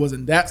saw it, it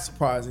wasn't that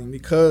surprising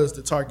because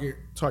the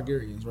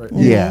Targaryens, right?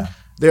 Yeah.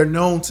 They're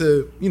known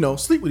to,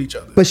 sleep with each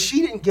other. But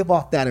she didn't give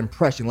off that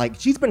impression. Like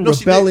she's been No,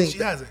 she rebelling. didn't.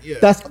 She hasn't, yeah.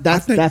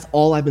 That's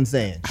all I've been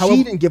saying. However-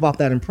 She didn't give off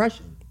that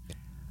impression.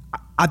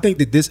 I think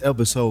that this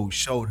episode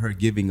showed her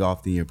giving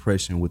off the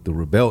impression with the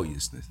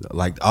rebelliousness.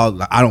 Like, I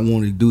don't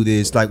want to do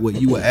this. Like what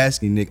you were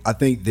asking, Nick. I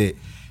think that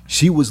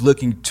she was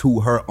looking to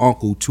her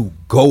uncle to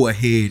go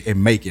ahead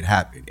and make it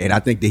happen. And I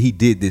think that he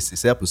did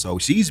this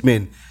episode. She's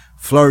been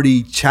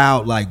flirty,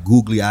 childlike,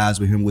 googly eyes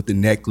with him with the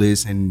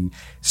necklace and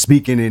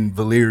speaking in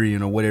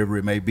Valyrian or whatever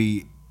it may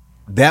be.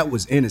 That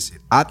was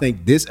innocent. I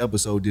think this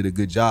episode did a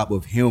good job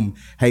of him,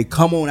 hey,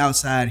 come on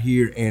outside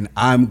here and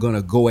I'm going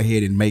to go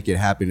ahead and make it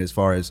happen as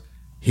far as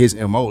his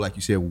MO, like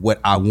you said, what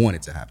I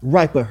wanted to happen.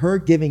 Right, but her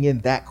giving in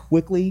that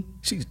quickly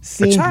She's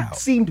a child.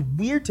 seemed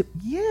weird to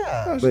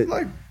She's but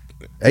like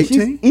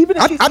 18? even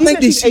if she's, I think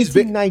that she's she's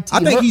 18, 19,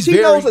 I think her- he's she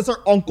very. knows it's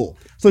her uncle.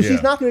 So Yeah.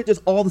 she's not gonna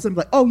just all of a sudden be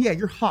like, oh yeah,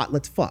 you're hot,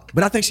 let's fuck.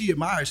 But I think she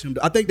admires him.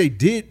 I think they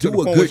did To do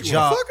the a point good where you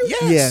wanna job. fuck her?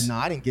 Yes. Yeah, no,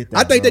 I didn't get that.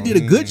 I think they bro.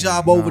 did a good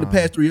job over the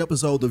past 3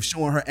 episodes of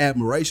showing her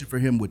admiration for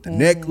him with the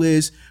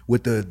necklace,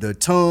 with the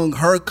tongue,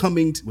 her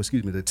coming,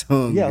 the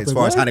tongue Yeah, as the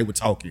far as what? how they were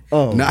talking,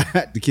 Oh. not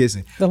the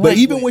kissing. The But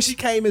even language. when she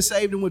came and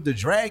saved him with the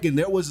dragon,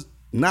 there was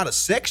not a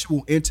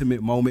sexual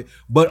intimate moment,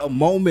 but a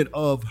moment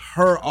of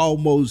her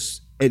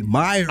almost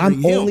admiring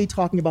I'm him. only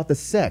talking about the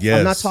sex. Yes.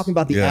 I'm not talking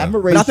about the Yeah.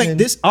 admiration. But I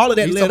think all of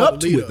that He's led talking up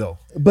about to the it lead-up.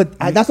 though. But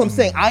that's what I'm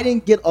saying. I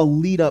didn't get a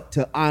lead up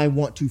to I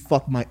want to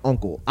fuck my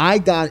uncle. I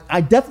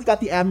definitely got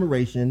the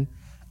admiration.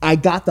 I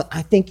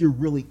think you're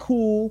really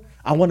cool.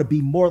 I want to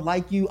be more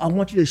like you. I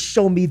want you to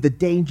show me the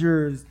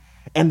dangers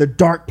and the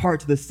dark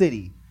parts of the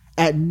city.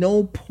 At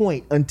no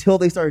point until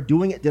they started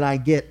doing it did I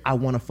get I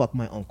want to fuck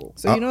my uncle.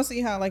 So you don't see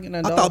how like an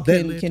thought adult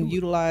that led can to it.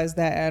 utilize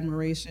that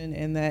admiration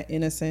and that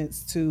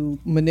innocence to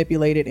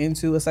manipulate it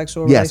into a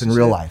sexual Yes, in relationship?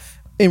 real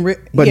life.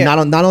 But Not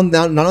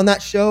on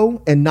that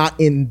show and not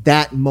in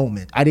that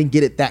moment. I didn't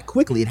get it that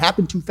quickly. It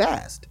happened too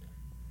fast.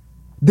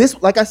 This,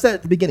 like I said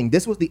at the beginning,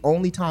 this was the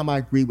only time I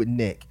agree with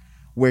Nick,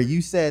 where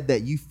you said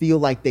that you feel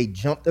like they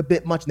jumped a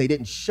bit much and they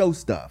didn't show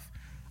stuff.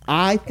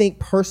 I think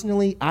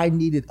personally, I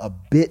needed a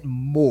bit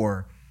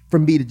more for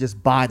me to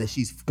just buy that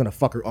she's gonna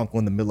fuck her uncle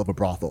in the middle of a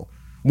brothel.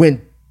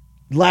 When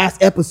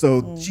last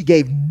episode she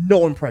gave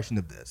no impression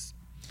of this.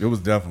 It was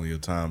definitely a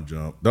time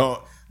jump.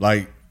 Though,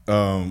 like,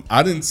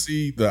 I didn't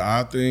see the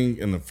eye thing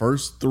in the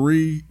first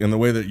 3 in the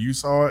way that you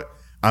saw it.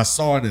 I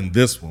saw it in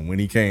this one when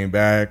he came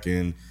back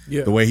and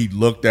the way he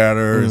looked at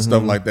her and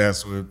stuff like that.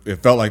 So it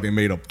felt like they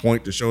made a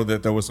point to show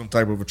that there was some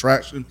type of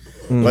attraction.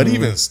 But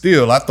even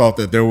still, I thought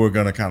that they were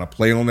going to kind of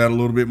play on that a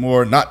little bit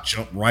more, not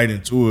jump right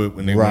into it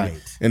when they went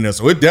in there.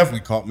 So it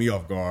definitely caught me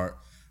off guard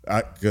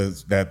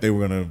because that they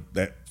were going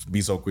to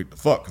be so quick to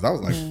fuck. Because I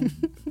was like,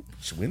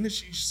 when did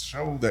she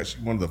show that she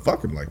wanted to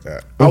fuck him like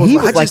that? And he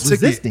was I like just took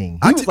it- resisting.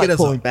 I He was took like it as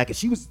pulling a- back, and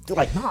she was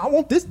like, "Nah, I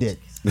want this dick."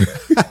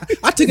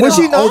 I took it Was as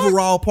she an not?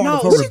 overall part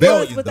of No, her she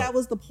rebellion. was, but though. that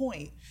was the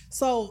point.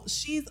 So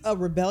she's a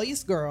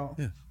rebellious girl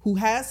who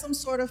has some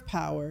sort of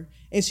power,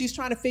 and she's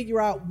trying to figure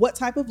out what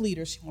type of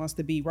leader she wants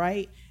to be,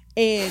 right?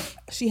 And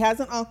she has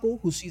an uncle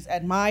who she's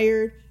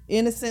admired,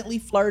 innocently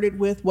flirted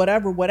with,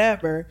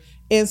 whatever.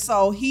 And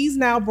so he's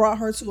now brought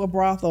her to a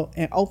brothel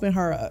and opened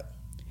her up.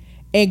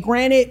 And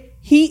granted,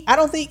 I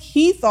don't think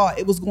he thought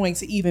it was going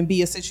to even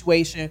be a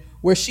situation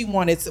where she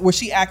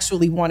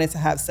actually wanted to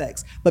have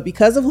sex. But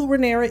because of who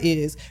Rhaenyra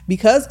is,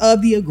 because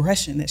of the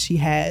aggression that she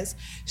has,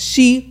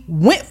 she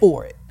went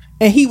for it.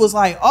 And he was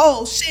like,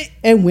 oh shit,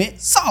 and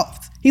went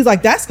soft. He's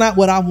like, that's not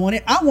what I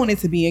wanted. I wanted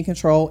to be in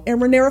control.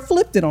 And Rhaenyra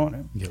flipped it on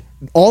him.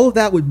 All of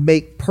that would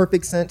make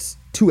perfect sense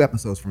 2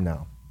 episodes from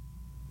now.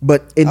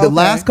 But in the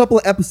last couple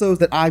of episodes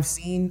that I've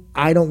seen,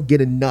 I don't get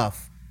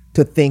enough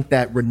to think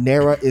that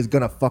Rhaenyra is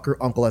gonna fuck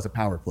her uncle as a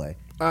power play.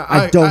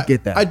 I don't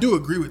get that. I do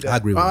agree with that. I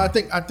agree with I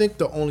that. think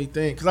the only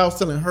thing, because I was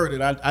telling her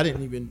that I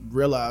didn't even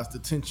realize the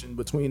tension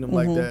between them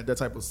like that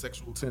type of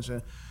sexual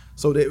tension.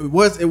 So that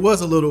it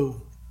was a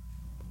little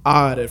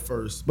odd at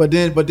first, but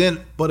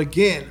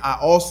again, I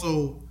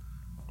also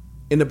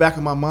in the back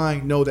of my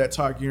mind know that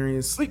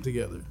Targaryens sleep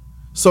together.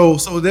 So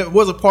there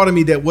was a part of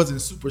me that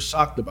wasn't super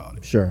shocked about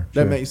it. Sure,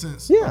 that sure. makes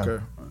sense. Yeah.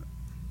 Okay.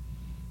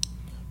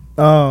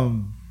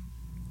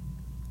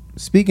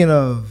 Speaking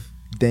of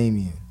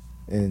Damien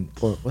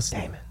or what's his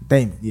name?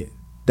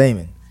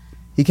 Damon.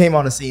 He came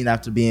on the scene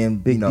after being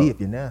Big D if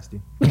you're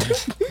nasty.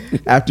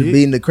 after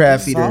beating the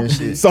crab feeder and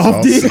shit.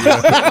 Softy.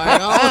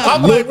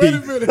 I'm like, wait a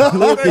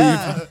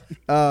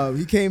minute.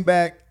 He came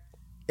back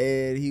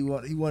and he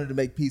wanted to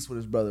make peace with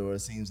his brother. Or it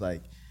seems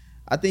like,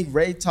 I think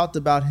Ray talked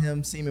about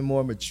him seeming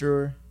more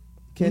mature.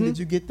 Ken, did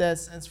you get that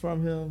sense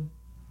from him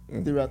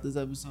throughout this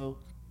episode?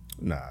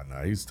 Nah,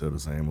 he's still the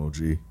same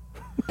OG.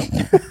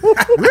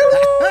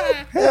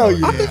 Hell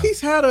yeah. I think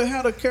he's had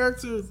a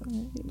character.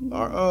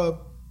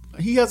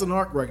 He has an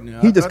arc right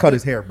now. He just I cut think-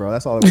 his hair, bro.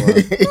 That's all it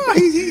was. No,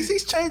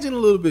 he's changing a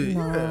little bit.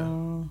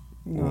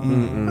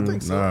 I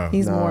think so. Nah.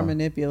 He's more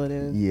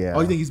manipulative. Yeah.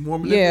 Oh, you think he's more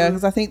Yeah, manipulative?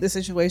 because I think the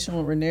situation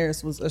with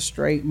Rhaenyra was a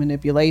straight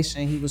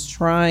manipulation. He was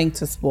trying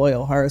to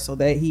spoil her so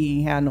that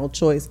he had no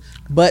choice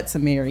but to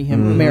marry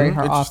him, marry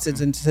her off to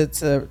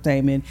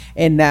Daemon,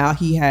 and now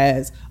he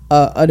has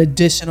an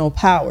additional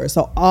power.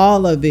 So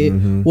all of it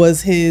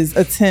was his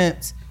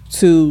attempt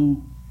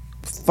to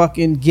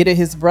fucking get at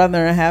his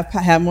brother and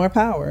have more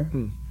power.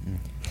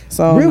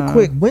 So Real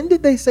quick, when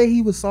did they say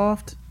he was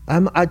soft?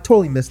 I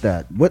totally missed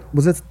that. What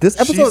was it? This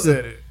episode? She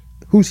said it.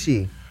 Who's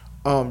she?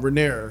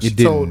 Rhaenyra. She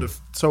didn't.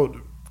 told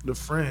the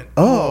friend.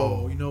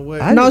 Oh. You know what?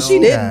 I no, know she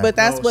didn't. that. But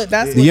that's No, what she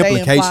that's did. what The they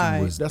implication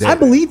implied. was That's that I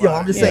believe y'all.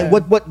 I'm just Yeah. saying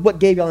what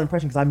gave y'all the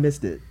impression because I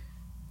missed it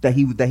that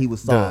he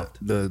was soft.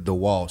 the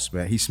wall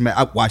smack. He smacked.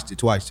 I watched it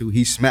twice too.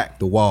 He smacked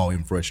the wall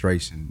in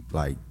frustration.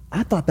 Like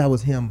I thought that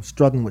was him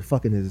struggling with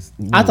fucking his.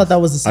 I thought that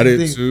was the same I did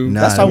thing. too.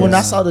 That's Nah, why when yeah.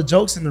 I saw the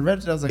jokes in the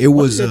Reddit, I was like, it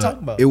what was are they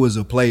talking about? it was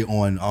a play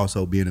on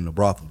also being in the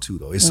brothel too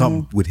though. It's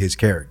something with his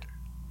character.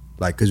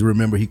 Like, cause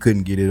remember he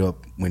couldn't get it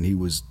up when he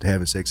was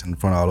having sex in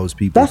front of all those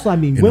people. That's what I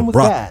mean. in When the was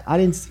brothel. that? I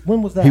didn't. See,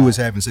 when was that? He was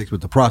having sex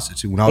with the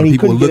prostitute when all And the he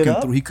people were couldn't get it looking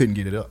up? through. He couldn't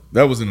get it up.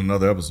 That was in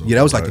another episode. Yeah,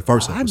 that was like the right?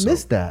 first I episode.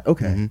 missed that.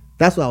 Okay,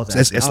 that's what I was. So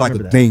it's asking. I like a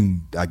remember that.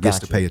 thing, I guess,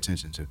 to Gotcha. pay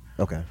attention to.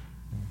 Okay.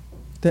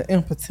 The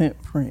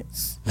impotent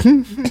prince.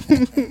 You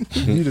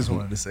just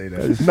wanted to say that.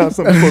 It's not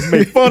something you're supposed to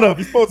make fun of.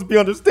 You're supposed to be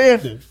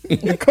understanding,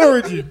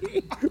 encouraging,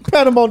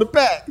 pat him on the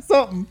back,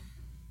 something.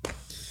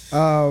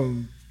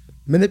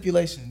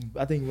 Manipulation.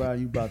 I think Rod,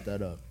 you brought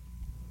that up.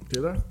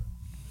 Did I?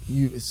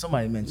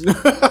 Somebody mentioned.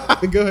 Go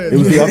ahead. It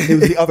was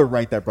the other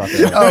right that brought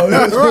that up. Oh,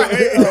 that's right.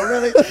 Oh,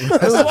 really?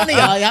 It's funny,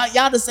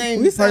 y'all the same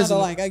We person. sound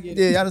alike. I get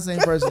it. Yeah, y'all the same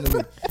person to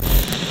me.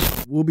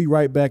 We'll be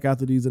right back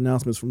after these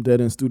announcements from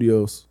Dead End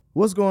Studios.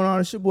 What's going on?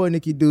 It's your boy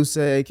Nikki Duce,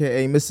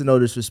 aka Mr. No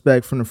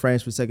Disrespect from the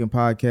Frames Per Second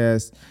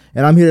podcast.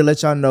 And I'm here to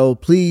let y'all know,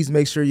 please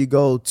make sure you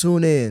go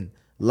tune in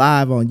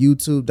live on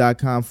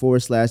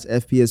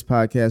youtube.com/FPS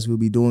podcast. We'll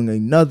be doing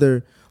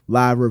another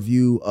live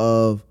review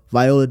of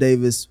Viola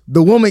Davis,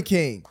 The Woman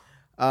King.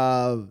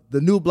 The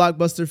new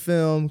blockbuster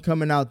film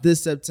coming out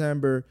this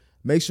September.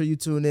 Make sure you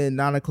tune in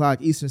 9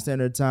 o'clock Eastern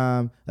Standard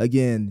Time.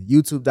 Again,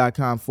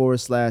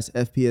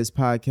 youtube.com/FPS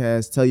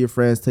podcast. Tell your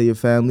friends, tell your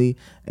family,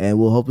 and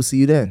we'll hope to see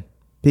you then.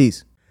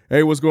 Peace.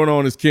 Hey, what's going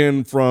on? It's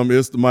Ken from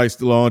Is the Mic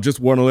Still On? Just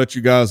want to let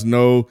you guys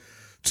know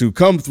to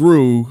come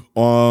through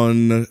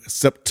on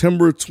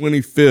September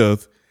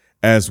 25th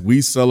as we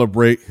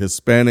celebrate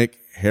Hispanic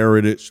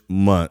Heritage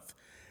Month.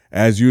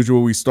 As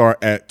usual, we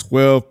start at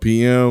 12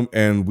 p.m.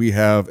 and we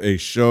have a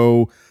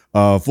show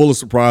full of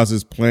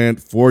surprises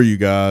planned for you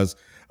guys.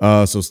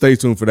 So stay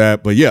tuned for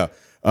that. But yeah,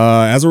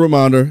 as a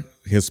reminder,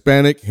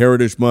 Hispanic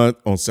Heritage Month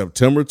on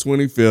September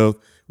 25th.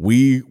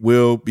 We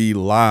will be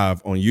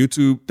live on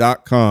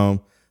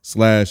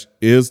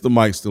youtube.com/Is the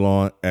Mic Still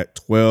On at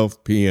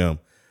 12 p.m.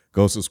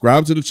 Go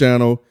subscribe to the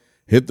channel,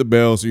 hit the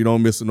bell so you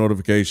don't miss a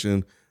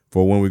notification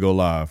for when we go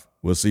live.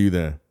 We'll see you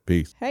then.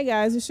 Peace. Hey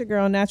guys, it's your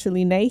girl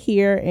Naturally Nay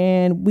here,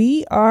 and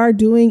we are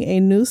doing a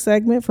new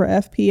segment for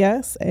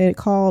FPS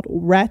called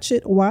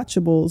Ratchet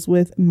Watchables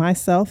with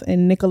myself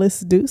and Nicholas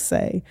Duce.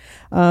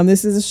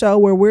 This is a show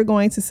where we're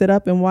going to sit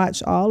up and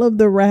watch all of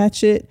the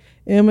ratchet,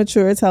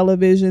 immature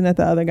television that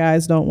the other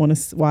guys don't want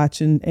to watch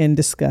and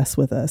discuss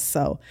with us.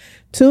 So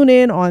tune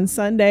in on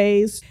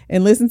Sundays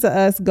and listen to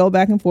us go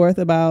back and forth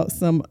about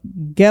some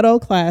ghetto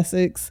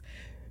classics,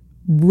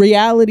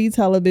 reality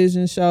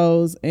television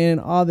shows, and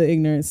all the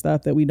ignorant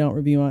stuff that we don't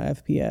review on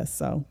FPS.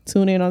 So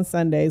tune in on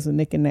Sundays with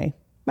Nick and Nay.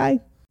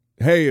 Bye.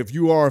 Hey, if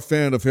you are a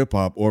fan of hip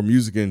hop or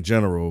music in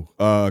general,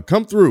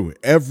 come through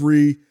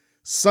every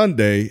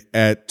Sunday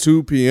at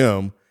 2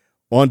 p.m.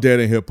 on Dead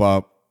End Hip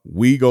Hop.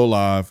 We go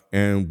live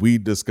and we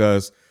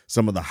discuss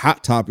some of the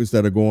hot topics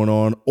that are going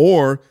on,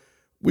 or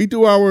we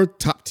do our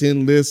top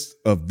 10 list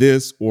of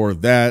this or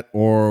that,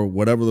 or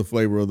whatever the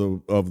flavor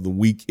of the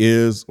week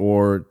is,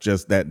 or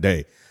just that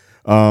day.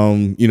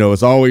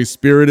 It's always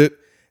spirited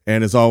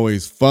and it's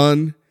always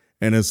fun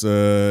and it's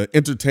a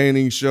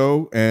entertaining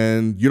show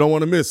and you don't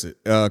want to miss it.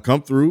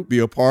 Come through, be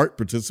a part,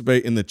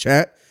 participate in the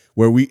chat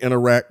where we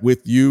interact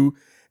with you.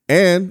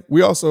 And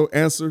we also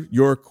answer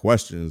your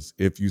questions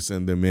if you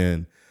send them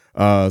in.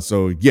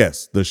 So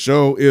yes, the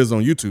show is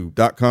on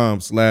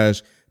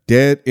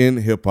youtube.com/Dead End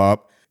Hip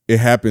Hop. It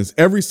happens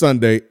every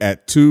Sunday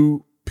at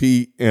 2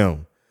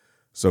 p.m.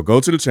 So go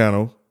to the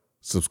channel,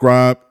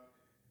 subscribe,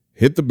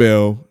 hit the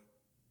bell,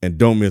 and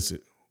don't miss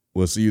it.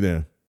 We'll see you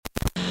then.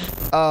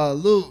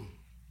 Lou.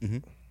 Mm-hmm.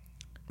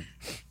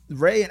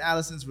 Ray and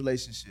Allison's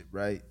relationship,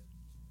 right?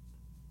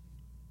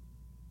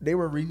 They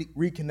were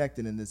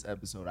reconnected in this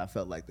episode. I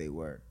felt like they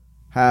were.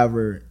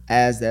 However,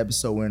 as the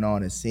episode went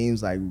on, it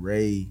seems like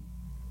Ray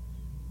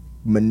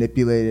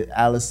manipulated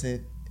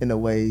Allison in a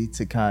way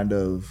to kind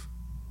of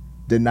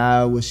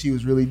deny what she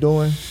was really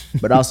doing,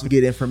 but also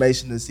get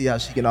information to see how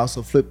she can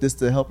also flip this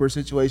to help her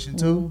situation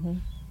too. Mm-hmm.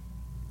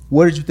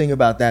 What did you think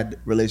about that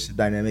relationship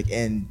dynamic?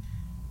 And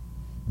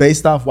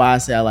based off why I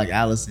say I like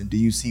Allison, do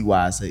you see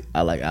why I say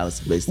I like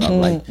Allison based off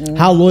like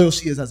how loyal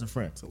she is as a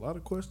friend? It's a lot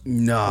of questions.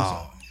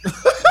 No.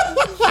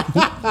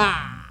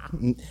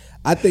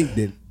 I think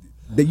that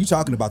you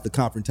talking about the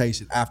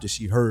confrontation after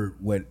she heard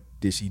what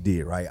she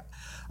did, right?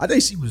 I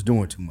think she was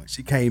doing too much.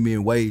 She came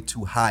in way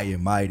too high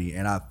and mighty,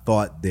 and I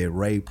thought that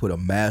Ray put a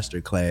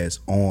master class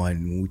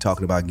on when we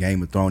talking about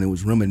Game of Thrones. It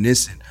was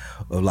reminiscent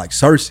of like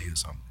Cersei or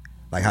something.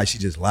 Like how she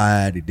just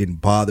lied, it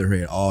didn't bother her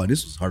at all. And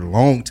this was her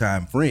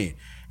longtime friend,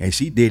 and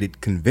she did it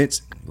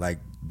convincing. Like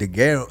the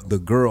girl,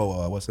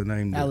 what's her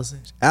name?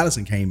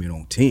 Allison came in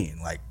on 10.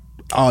 Like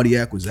all the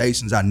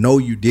accusations, I know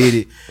you did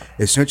it,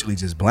 essentially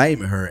just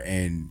blaming her,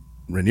 and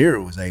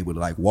Rhaenyra was able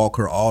to like walk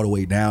her all the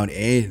way down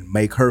and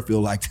make her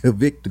feel like the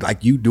victim,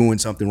 like you doing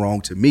something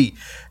wrong to me,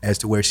 as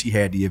to where she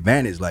had the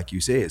advantage, like you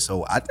said.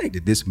 So I think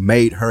that this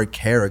made her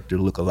character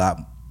look a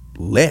lot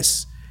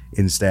less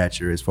in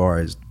stature as far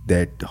as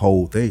that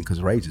whole thing, because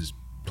Ray just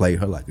played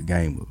her like a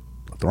Game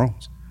of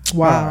Thrones.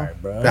 Wow,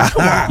 right, bro.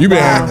 You been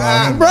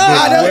having bro.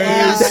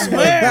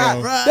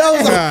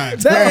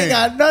 That ain't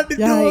got nothing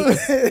to do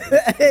with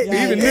it.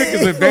 Even Nick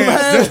is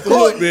advanced just a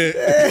little bit.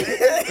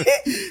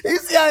 You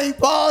see how he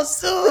paused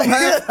too?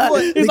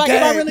 He's like,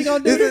 am I really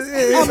gonna do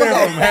this? I'm gonna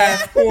from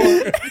half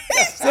court.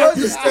 That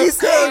was a Steph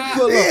Curry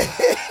pull up.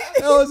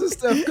 That was a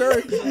Steph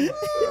Curry.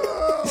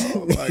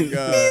 Oh my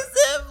God.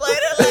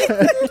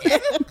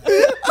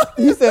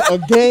 He said a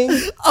Game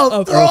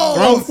of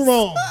Thrones.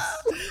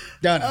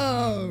 Got it.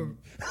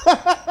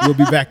 We'll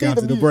be back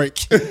after the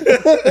break.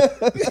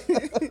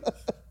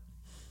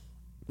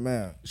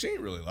 Man, she ain't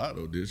really lie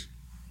though, did she?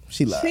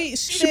 She lied.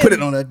 She put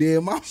it on her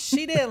dead mom.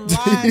 She didn't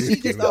lie. She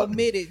just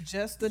omitted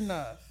just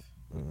enough.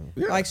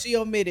 Like she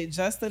omitted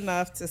just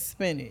enough to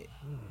spin it,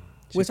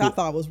 which I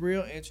thought was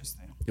real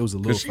interesting. It was a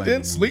little. Because she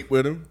didn't sleep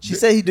with him. She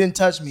said he didn't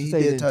touch me. He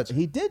did touch her.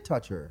 He did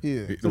touch her.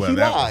 Yeah. So Well, she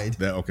that- lied.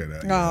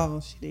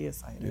 Oh, she did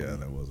say that. Yeah,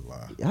 that was a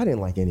lie. I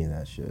didn't like any of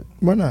that shit.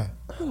 Why not?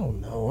 I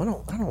don't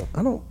know.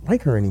 I don't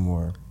like her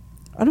anymore.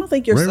 I don't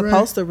think you're Ray Ray?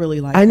 supposed to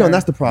really like I know her.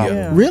 that's the problem.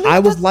 Yeah. Really? I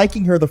was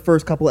liking her the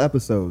first couple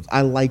episodes.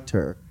 I liked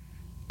her.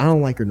 I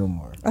don't like her no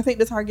more. I think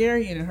the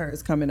Targaryen in her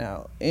is coming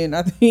out, and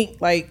I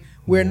think like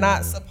we're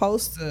not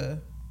supposed to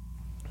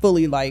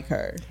fully like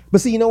her.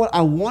 But see, you know what?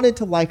 I wanted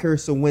to like her,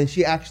 so when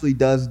she actually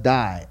does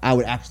die, I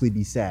would actually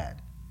be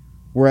sad.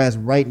 Whereas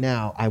right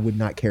now, I would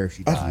not care if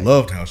she I died.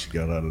 loved how she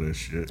got out of that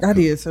shit. I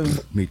did too.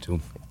 Me too.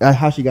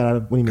 How she got out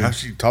of? What do you mean? How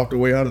she talked her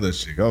way out of that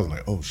shit. I was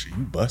like, oh shit,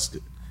 you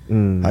busted. How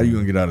you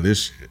gonna get out of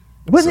this shit?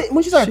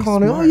 When she started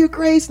calling her, "Oh, you're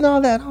Grace" and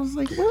all that, I was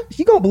like, "What?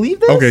 You gonna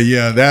believe this?" Okay,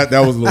 yeah, that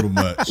was a little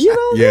much. You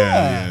know,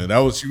 yeah. That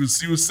was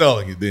she was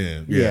selling it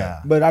then. Yeah.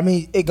 But I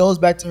mean, it goes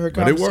back to her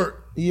But it conversation. worked.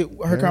 Yeah,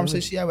 her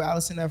conversation she had with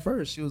Allison at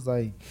first. She was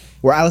like,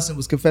 where Allison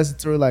was confessing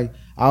to her, like,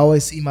 I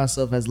always see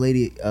myself as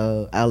Lady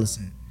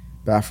Allison,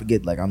 but I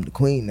forget, like, I'm the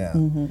queen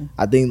now.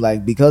 I think,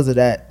 like, because of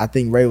that, I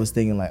think Ray was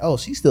thinking, like, oh,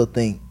 she still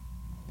think.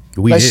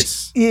 We Like,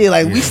 this.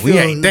 we still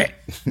ain't that.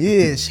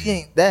 Yeah, she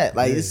ain't that.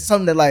 Like, it's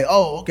something that, like,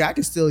 oh, okay, I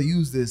can still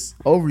use this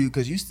over you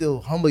because you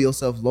still humble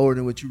yourself lower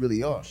than what you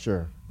really are.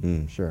 Sure,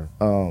 sure.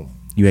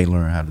 You ain't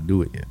learned how to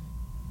do it yet.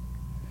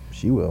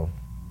 She will.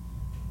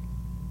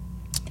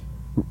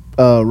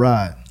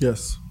 Rod,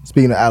 Yes.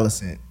 speaking of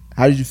Allison,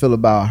 how did you feel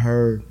about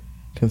her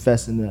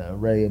confessing to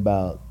Ray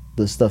about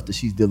the stuff that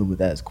she's dealing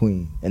with as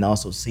queen, and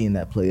also seeing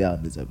that play out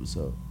in this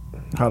episode?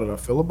 How did I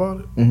feel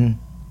about it?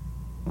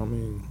 Mm-hmm. I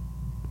mean,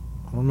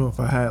 I don't know if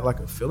I had like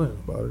a feeling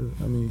about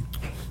it. I mean,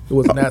 it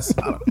wasn't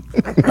that.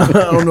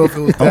 I don't know if it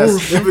was that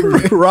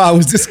significant. Rod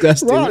was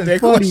disgusted. Rod with is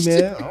that funny,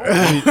 question.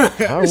 man.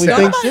 I don't really think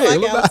Nobody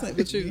shit. like Allison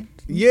but you.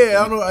 Yeah,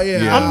 I don't know.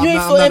 Yeah, Yeah. You ain't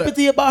I'm feel not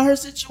empathy about her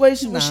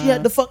situation when she Nah.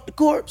 had to fuck the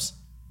corpse.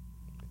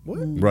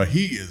 Bro,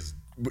 he is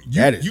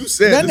That is- you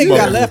said That this nigga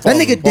got motherfucker left. That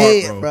falling nigga apart,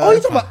 dead, bro. Oh, you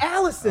talking about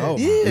Allison? Oh,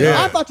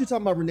 yeah. I thought you were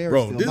talking about Rhaenyra.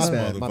 Bro, still. this My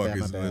bad,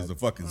 motherfucker is a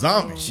fucking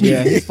zombie.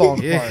 Yeah, he's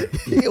falling apart.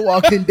 He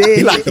walking dead.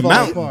 He like the falling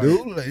mountain, apart.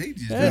 dude. Like, he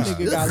just That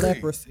nigga got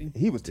leprosy.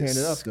 He was tearing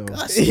it up though.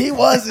 He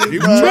wasn't. He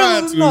bro. was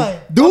trying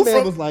to. Dude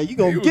man was like, "You He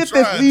gonna was get this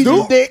trying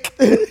legion to.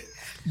 dick?"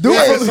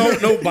 Yeah, so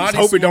nobody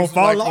Hope it don't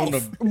fall like on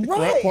the Right.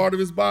 front part of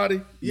his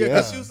body. Yeah,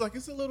 because she was like,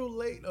 it's a little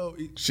late. Oh,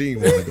 She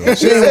ain't want to go.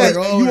 She said,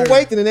 "You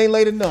awake and it ain't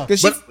late enough." Cause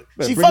she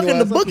bring fucking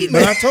your the ass up boogeyman.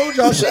 But I told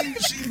y'all she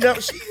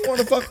didn't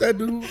want to fuck that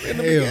dude in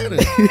the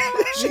beginning.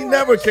 She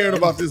never cared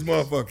about this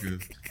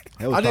motherfucker.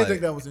 I didn't think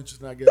that was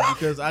interesting, I guess,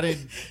 because I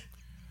didn't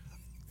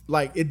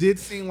like. It did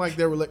seem like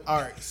they were like,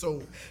 all right.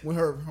 So when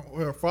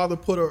her father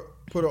put her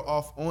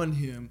off on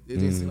him, it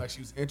didn't seem like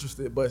she was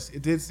interested, but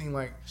it did seem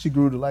like She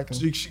grew to like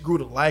him. she grew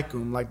to like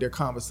him, like their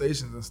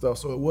conversations and stuff.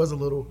 So it was a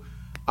little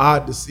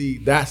odd to see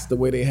that's the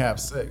way they have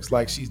sex.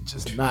 Like she's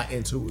just not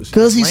into it. She's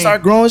Cause he lame.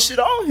 started growing shit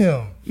on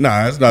him.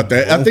 Nah, it's not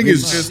that. I think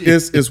it's just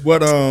it's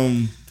what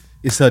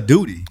It's her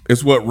duty.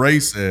 it's what Ray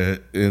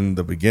said in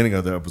the beginning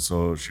of the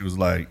episode. She was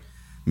like,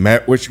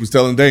 what she was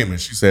telling Damon.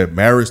 She said,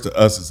 "Marriage to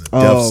us is a death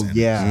Oh sentence."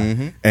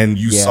 yeah. And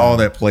you Yeah. saw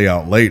that play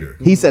out later.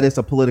 He said it's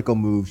a political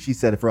move. She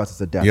said it for us. It's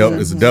a death. Yep,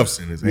 sentence. it's a death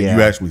sentence, and Yeah.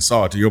 you actually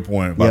saw it. To your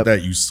point about Yep.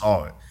 that, you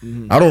saw it.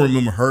 I don't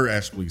remember her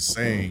actually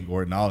saying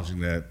or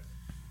acknowledging that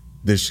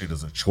this shit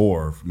is a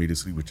chore for me to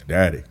sleep with your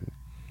daddy.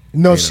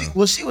 No, You she know.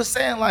 well, she was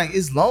saying like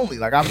it's lonely.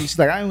 Like she's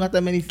like, I ain't got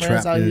that many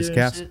friends Trapped out in here his and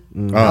castle.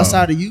 shit.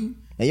 Outside of you,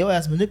 and your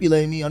ass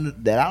manipulating me under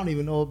that I don't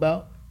even know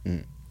about.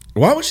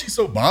 Why was she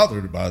so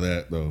bothered by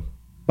that though?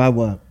 By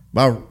what?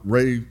 By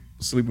Ray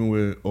sleeping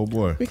with old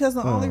boy? Because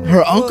the only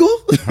Her uncle?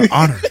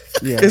 Honor.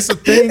 Yeah. It's a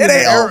thing. It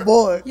ain't old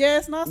boy. Yeah,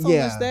 it's not so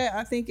Yeah. much that.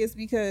 I think it's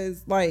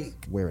because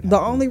like Where it the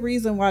happened. only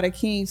reason why the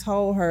king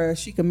told her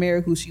she could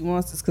marry who she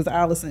wants is because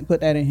Allison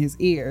put that in his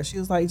ear. She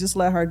was like, just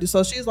let her do.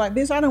 So she's like,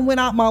 bitch, I done went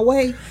out my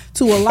way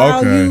to allow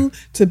Okay. you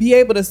to be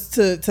able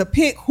to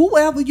pick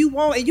whoever you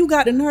want, and you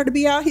got the nerve to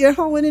be out here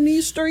hoeing in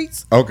these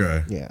streets.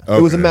 Okay. Yeah. Okay.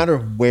 It was a matter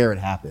of where it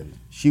happened.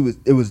 She was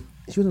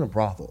in a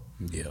brothel.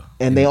 Yeah.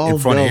 And they all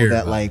front of know that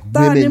everybody. like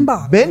Died in women,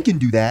 Bobby. men can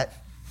do that,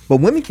 but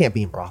women can't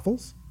be in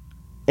brothels.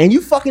 And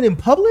you fucking in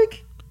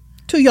public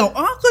To your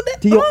uncle,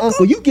 to your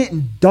uncle, you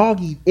getting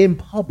doggied in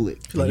public.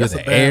 Like, You're that's a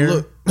the bad heir.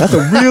 look. That's a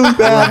really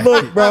bad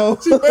look, bro.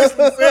 She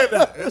basically said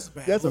that. That's a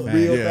bad That's a look.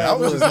 real Yeah, bad I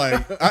was look.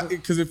 just like,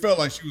 because it felt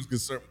like she was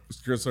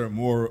concerned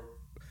more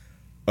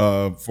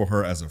for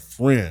her as a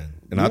friend,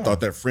 and I thought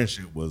that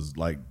friendship was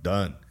like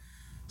done.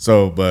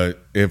 So,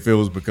 but if it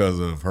was because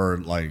of her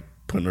like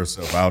putting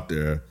herself out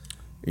there,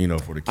 you know,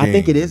 for the king, I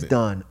think it is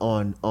done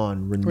on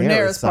Rhaenyra's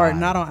Rhaenyra's part, side,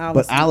 not on But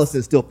Allison's.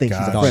 Allison still thinks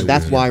she's a Gotcha. friend.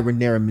 That's why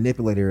Rhaenyra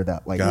manipulated her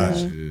that like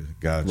that.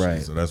 Gotcha.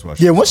 Right. So that's why.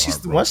 She Yeah,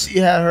 was once she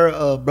had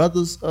her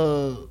brothers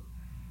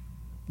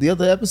the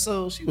other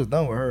episode, she was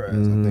done with her ass.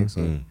 I think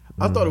so.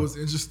 I thought it was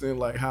interesting,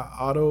 like how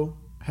Otto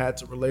had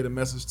to relay the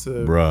message to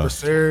Bruh.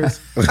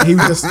 Viserys. He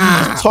was just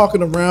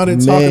talking around it.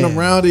 He's like,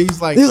 He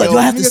was like, yo, do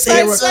I have to nigga,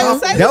 say we're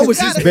something? coupling. That was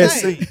his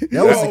best scene.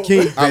 That was the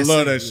king. I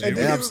love that shit. And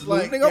then he was Absolutely.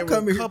 like, Nigga, I'm they were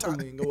coming here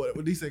coupling or what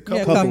did he say?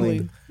 Yeah, Coupling.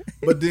 coupling.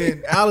 But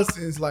then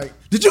Allison's like,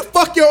 did you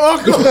fuck your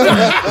uncle?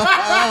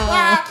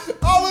 I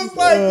was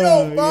like,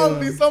 yo,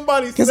 finally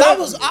somebody Because said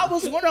I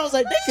was wondering, I was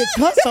like, they could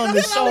cuss on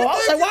this show. I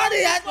was like, why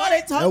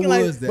they talking That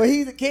like? was that. But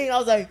he's the king. I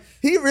was like,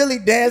 he really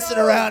dancing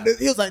around.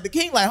 He was like, the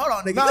king, like, hold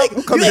on, nigga,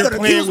 you come ain't here gonna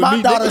playing accuse with my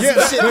me, daughter nigga. of Yeah,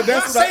 some shit. but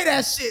that's what Say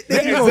that shit.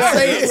 Nigga. You gonna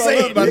Exactly.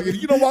 say it.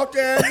 You don't walk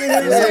down here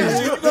and say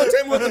shit. You gonna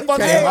tell me what the fuck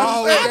Came is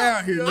all the way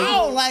down here, I nigga.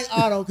 don't like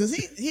Otto because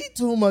he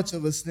too much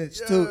of a snitch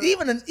too.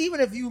 Even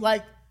if you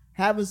like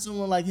having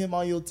someone like him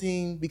on your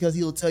team because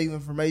he'll tell you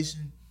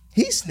information,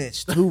 he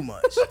snitched too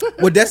much.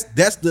 Well, that's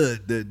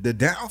the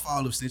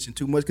downfall of snitching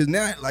too much because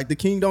now like the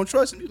king don't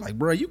trust him. He's like,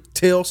 bro, you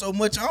tell so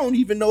much, I don't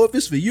even know if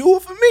it's for you or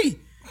for me.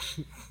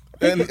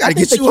 And I gotta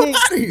get you up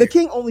out of here. The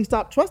king only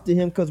stopped trusting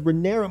him because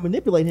Rhaenyra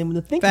manipulated him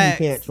into thinking Facts.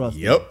 he can't trust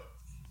him. Yep.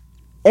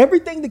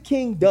 Everything the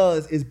king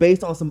does is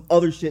based on some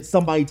other shit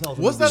somebody tells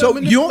him. What's to that? do. So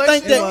you don't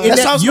think that, in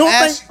That's that also you don't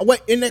Ash- think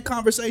wait, in that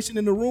conversation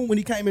in the room when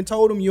he came and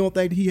told him, you don't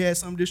think he had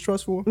some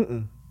distrust for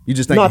him? You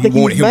just think No, I he think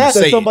he wanted was him mad to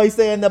that say somebody it.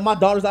 saying that my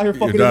daughter's out here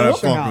fucking in Yeah, the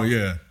that's Wilson fucking, house.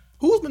 yeah.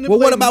 Who's Well,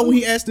 manipulating? what about when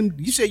he asked him?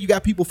 You said you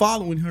got people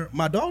following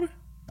my daughter.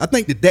 I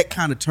think that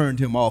kind of turned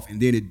him off,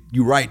 and then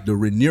you're right. The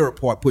Rhaenyra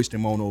part pushed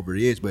him on over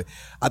the edge, but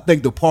I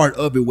think the part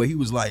of it where he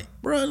was like,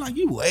 "Bro, like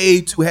you way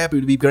too happy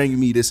to be bringing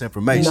me this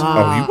information."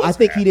 Nah, I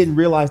think he didn't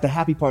realize the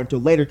happy part until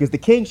later because the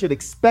king should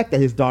expect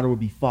that his daughter would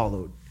be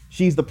followed.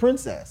 She's the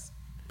princess,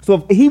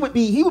 so if he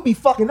would be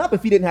fucking up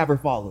if he didn't have her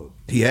followed.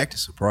 He acted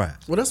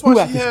surprised Well, that's Who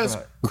why acted she has.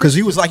 surprised? because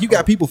he was like, "You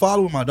got people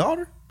following my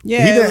daughter."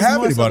 Yeah, He it didn't was have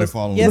more anybody so-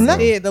 following Yes, him.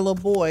 he did. The little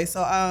boy.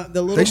 So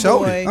the little showed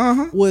boy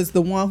it. was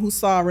the one who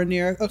saw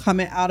Rhaenyra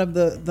coming out of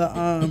the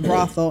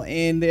brothel,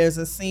 and there's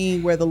a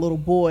scene where the little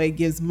boy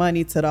gives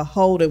money to the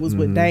hoe that was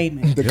with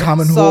Damon, The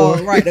common so,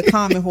 whore. right? The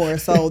common whore.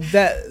 So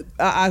that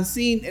I've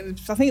seen.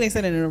 I think they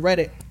said it in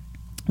Reddit.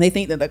 They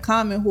think that the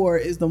common whore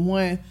is the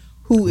one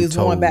who is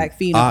going told back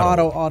feeding Otto.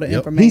 Otto all the Yep.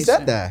 information. He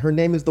said that her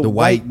name is the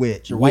White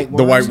Witch or White Worm.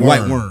 The white worm.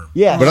 White worm.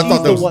 Yeah, But I she's thought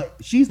that the was- white,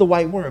 she's the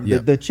White Worm.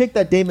 Yep. The chick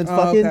that Damon's Oh,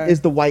 fucking okay. is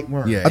the White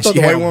Worm. Yeah, I thought she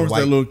the had white on worm was white.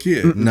 that little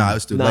kid. Nah,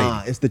 it's the Nah,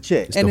 lady. it's the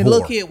chick. And the the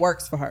little whore. kid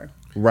works for her.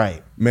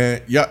 Right. Man,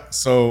 yeah.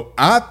 So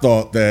I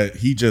thought that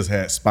he just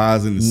had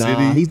spies in the Nah,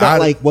 city. he's not I-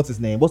 like what's his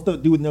name? What's the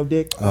dude with no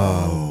dick?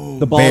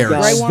 The bald Varys.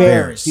 guy. Grey Worm?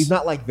 Varys. He's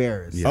not like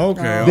Varys.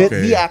 Okay, That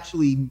okay. He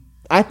actually,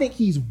 I think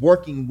he's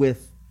working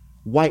with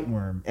White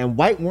Worm, and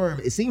White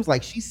Worm. It seems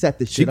like she set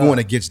the She shit going up.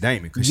 against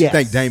Damon because Yes. she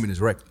think Damon is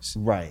reckless,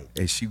 Right.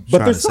 and she But trying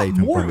to there's save something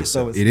him more from to it, though,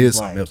 himself. it It is seems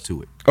something like. else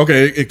to it.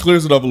 Okay, it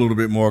clears it up a little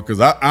bit more because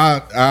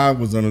I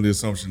was under the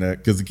assumption that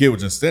because the kid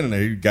was just standing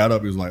there, he got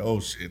up, he was like, "Oh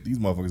shit, these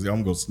motherfuckers, I'm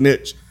gonna go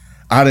snitch."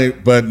 I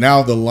didn't, but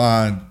now the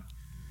line,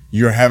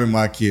 "You're having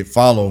my kid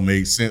follow"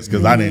 made sense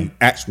because I didn't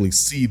actually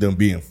see them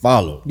being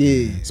followed.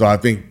 Yeah. So I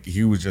think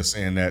he was just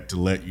saying that to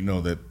let you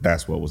know that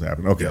that's what was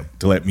happening. Okay,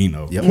 to let me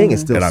know. Yep. King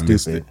is still And I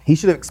missed stupid. it. He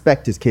should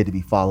expect his kid to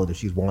be followed if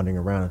she's wandering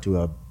around into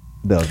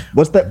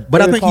what's that?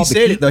 But I what is think it he called? The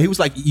said keep? it though. He was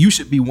like, "You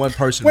should be one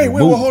person. Wait,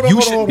 removed. well, hold on, you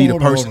hold should on, be the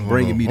hold on, person hold on,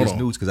 bringing me hold this on.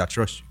 news because I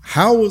trust you."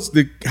 How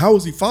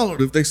was he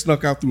followed if they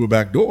snuck out through a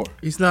back door?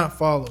 He's not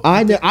followed.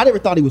 I never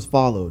thought he was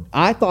followed.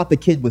 I thought the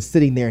kid was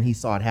sitting there and he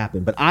saw it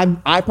happen. But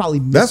I probably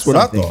missed That's what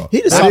I something. thought.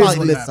 He just I saw probably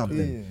what missed happened.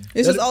 something.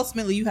 It's just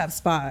ultimately you have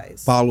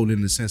spies. Followed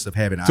in the sense of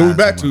having So eyes we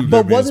back on to her.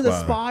 But being was it a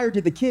spied. spy or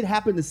did the kid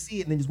happen to see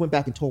it and then just went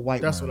back and told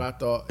White That's Worm? what I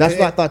thought. That's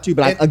what I thought too.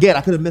 But I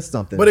could have missed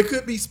something. But it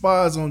could be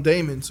spies on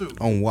Damon too.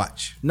 on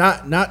watch.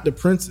 Not the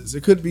princess.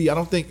 It could be. I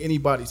don't think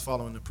anybody's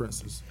following the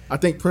princess. I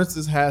think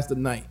princess has the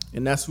knight,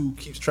 and that's who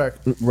keeps track.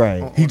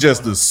 Right. He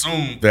just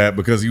assumed that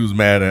because he was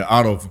mad at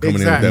Otto for coming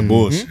in Exactly. with that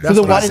bullshit. so then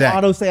what why I didn't said.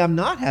 Otto say I'm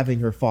not having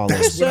her followed?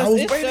 It's what I just,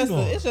 was it's, waiting just on.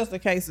 it's just a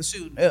case of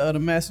shooting the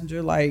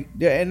messenger, like,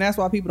 and that's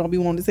why people don't be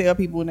wanting to tell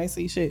people when they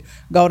see shit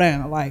go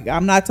down. Like,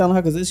 I'm not telling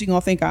her because she gonna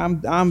think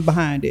I'm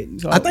behind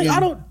it. So, I think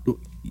yeah.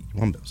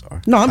 I'm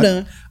sorry. No, I'm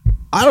done.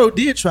 Otto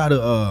did try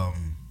to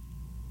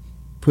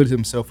put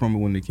himself from it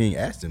when the king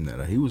asked him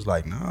that. He was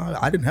like, "Nah,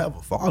 I didn't have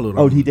a follow.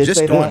 Oh, he did just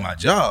say doing that? my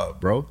job,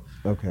 bro.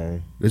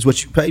 Okay. It's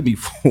what you pay me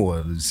for."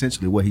 Is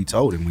essentially what he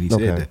told him when he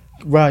Okay. said that.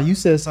 Rod, you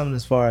said something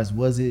as far as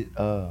was it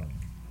a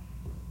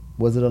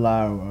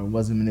lie or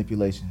was it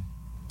manipulation?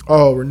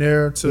 Oh,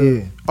 Rhaenyra to.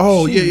 Yeah.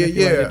 Oh She yeah, manipulated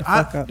yeah. the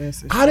fuck out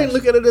that I didn't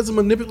look at it as a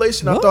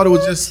manipulation. I thought it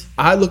was just.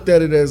 I looked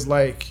at it as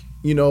like,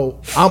 I'm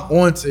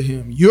on to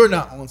him. You're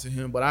not on to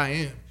him, but I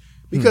am.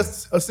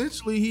 Because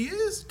essentially he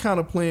is kind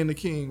of playing the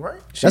king, right?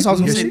 That's what I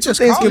was gonna She say. just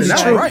Two things called can be it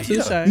out, true. right?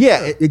 Touche.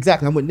 Yeah.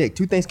 Exactly. I'm with Nick.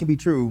 Two things can be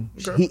true.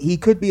 Okay. He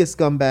could be a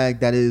scumbag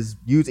that is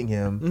using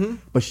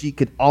him, but she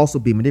could also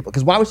be manipulated.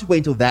 Because why would she wait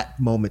until that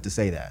moment to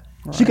say that?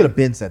 She could have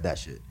been said that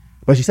shit.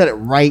 But she said it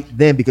right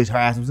then because her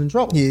ass was in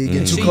trouble. Yeah, you get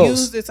too She close.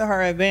 used it to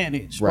her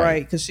advantage, Right.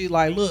 right? Because she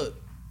like, look,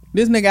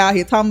 this nigga out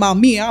here talking about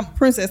me. I'm a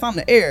princess. I'm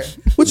the heir.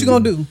 What you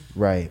gonna do?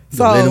 Right.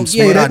 So Let him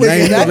smut our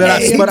name. Let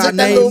our smut our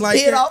name like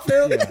Kid that. off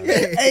him.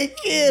 Hey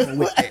kid,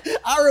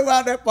 I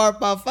rewound that part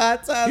about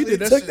 5 times. He did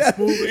that took shit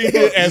smooth. He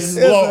did as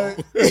slow.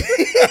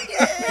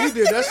 He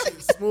did that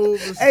shit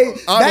smooth. As Hey,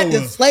 Otto that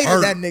was deflated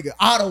hurt. that nigga.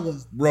 Otto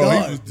was Bro,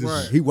 done. he was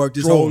just He worked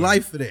his whole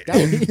life for that.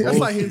 That's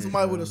like hitting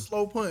somebody with a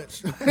slow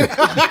punch.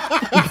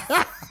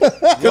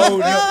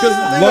 loading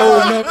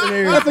up and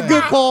everything. That's a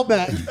good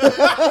callback.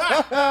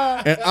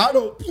 And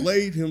Otto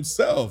played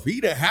himself.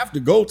 He didn't have to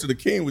go to the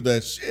king with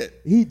that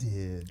shit. He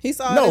did. He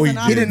saw No, it he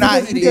as an did not.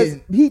 opportunity. Because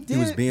he did. He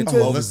was being too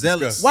because-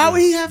 overzealous. Why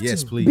would he have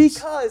Yes, to? please.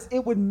 Because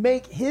it would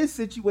make his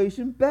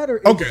situation better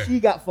if Okay. she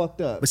got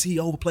fucked up. But see, he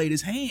overplayed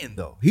his hand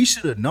though. He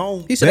should have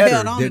known He shoulda better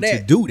held on to than to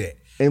that. do that.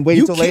 And wait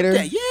You until kept later?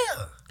 that, yeah.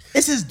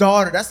 It's his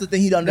daughter. That's the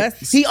thing. He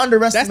That's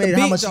underestimated the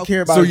how big much he joke.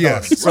 cared about So his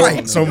yes,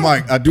 daughter. so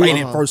Mike, I do Played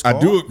it first I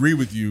call. do agree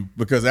with you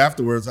because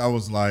afterwards I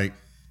was like,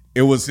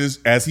 it was his,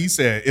 as he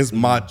said, it's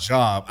my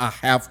job. I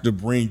have to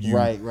bring you,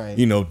 Right.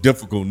 you know,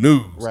 difficult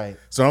news. Right.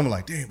 So I'm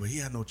like, damn, but he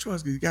had no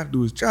choice because he got to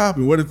do his job.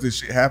 And what if this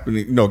shit happened?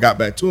 And, you know, got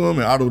back to him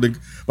and Otto did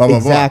blah blah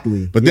Exactly.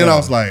 blah. But then Yeah. I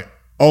was like,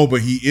 oh,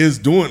 but he is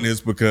doing this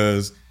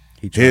because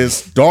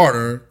his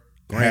daughter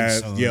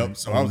has. Grandson Yep.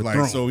 So I on was the like,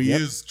 throne. so he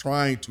is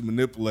trying to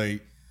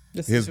manipulate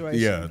The his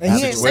situation. yeah. And he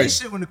the ain't say situation.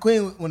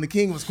 shit when the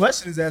king was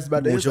questioning his ass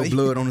about that. With your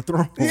blood on the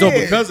throne. So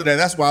because of that,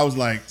 that's why I was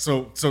like,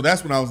 so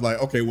that's when I was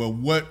like, okay, well,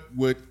 what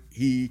would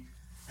he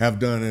have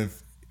done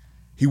if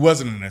he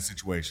wasn't in that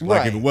situation?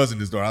 Like if Right. it wasn't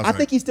his daughter, I was I like,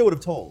 think he still would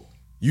have told.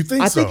 you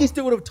think I so? think he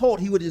still would have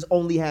told. He would have just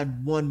only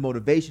had one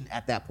motivation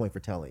at that point for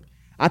telling.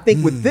 I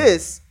think with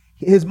this,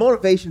 his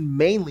motivation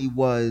mainly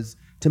was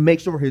to make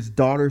sure his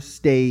daughter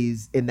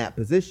stays in that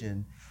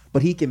position,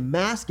 but he can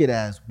mask it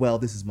as, well,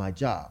 this is my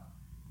job.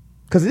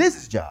 Because it is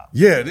his job.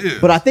 Yeah, it is.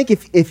 But I think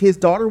if his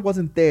daughter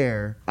wasn't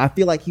there, I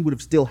feel like he would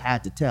have still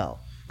had to tell.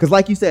 Because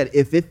like you said,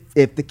 if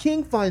the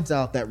king finds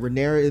out that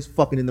Rhaenyra is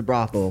fucking in the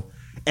brothel,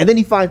 and then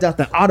he finds out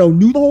that Otto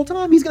knew the whole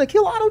time, he's gonna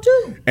kill Otto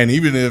too. and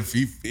even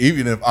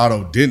if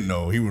Otto didn't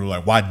know, he would have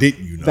like, why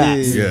didn't you know?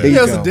 Facts. Yeah, There He you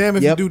has go. a damn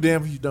if Yep. you do,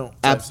 damn if you don't.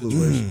 type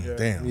Absolutely. situation. Yeah.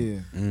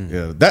 damn.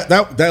 Yeah,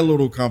 that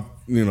little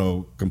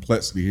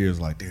complexity here is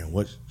like, damn,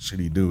 what should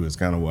he do? Is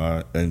kind of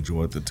why I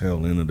enjoyed the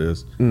tail end of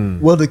this,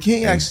 Well, the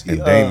king actually,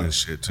 and Damon's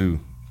shit too.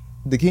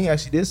 the king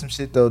actually did some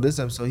shit though. This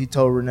episode, he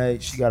told Renee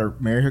she got to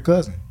marry her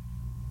cousin.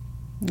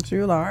 She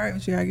was like, all right,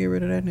 but you gotta get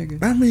rid of that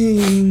nigga. I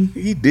mean,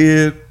 he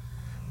did.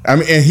 I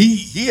mean, and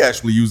he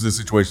actually used this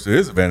situation to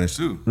his advantage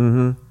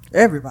too.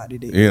 Everybody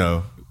did. You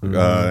know,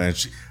 and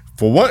she,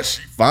 for once,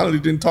 she finally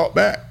didn't talk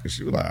back. And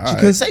she was like, all She right.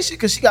 couldn't say shit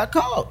because she got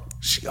caught.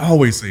 She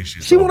always say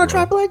shit. She though, want to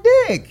try bro. black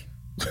dick.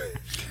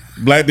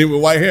 Black dude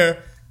with white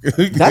hair.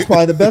 That's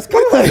probably the best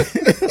kind.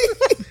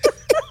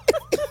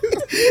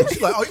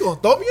 She's like, oh, you gonna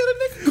throw me at a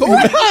nigga? Cool.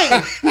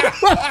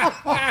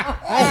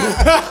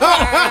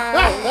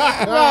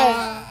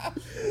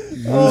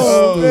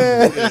 Oh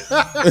man.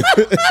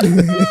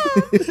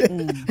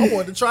 I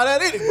wanted to try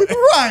that anyway.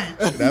 Right.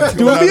 That's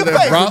Do going me out a that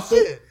favor, brothel.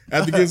 shit.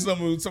 After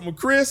getting some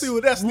Chris. See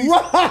what that's Right.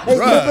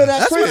 Remember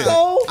that Chris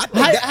Cole?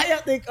 How y'all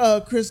think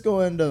Chris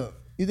gonna end up?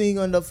 You think he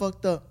gonna end up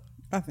fucked up?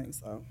 I think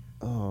so.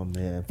 Oh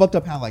man. Fucked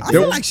up how like I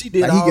feel like she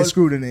did Like he all gets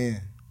screwed in the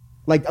end.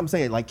 like I'm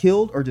saying like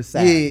killed or just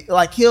sad? Yeah,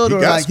 like killed He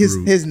or got like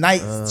screwed. his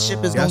night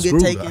ship is gonna get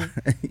taken.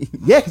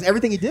 Yeah, because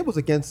everything he did was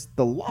against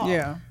the law.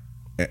 Yeah.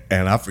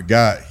 And I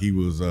forgot he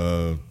was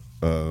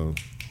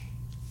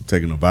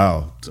taking a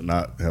vow to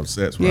not have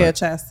sex. Right? Yeah,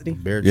 chastity.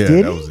 Yeah, Did that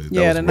he? was it.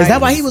 Yeah, That the was Is night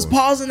that why he before. was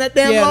pausing that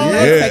damn Yeah, long? the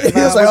Yeah. night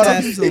He was like, hold on.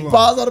 tastity. He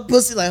paused on the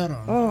pussy like, hold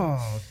on.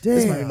 Oh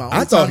This might be damn. my I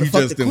only thought time he to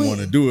fuck just the didn't queen.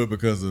 want to do it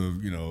because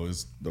of, you know,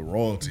 it's the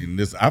royalty and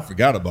this. I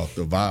forgot about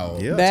the vow.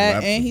 Yeah.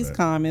 That and he's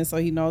common, so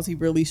he knows he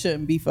really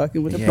shouldn't be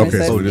fucking with the Yeah. Okay,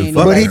 princess. so it is anyway.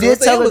 fuck But he her. did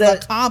So tell it her was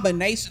that- a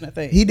combination of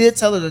things. He did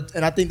tell her, that,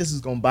 and I think this is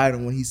gonna bite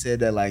him when he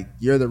said that, like,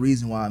 you're the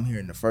reason why I'm here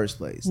in the first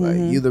place. Like,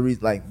 you're the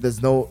reason. Like,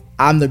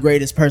 I'm the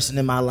greatest person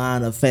in my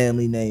line of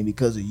family name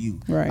because of you.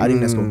 Right. I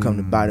think that's gonna come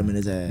to bite him in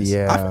his ass.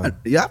 Yeah.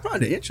 I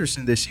find it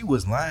interesting that she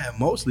was lying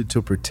mostly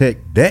to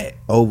protect that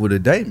over the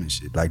Damon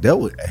shit. Like that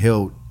would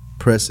held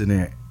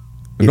precedent.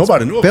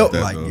 Nobody knew about felt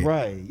that, like though. it.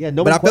 Right. Yeah. But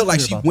Nobody I felt like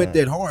questioned she her about went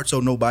that hard so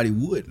nobody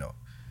would know.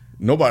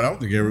 Nobody. I don't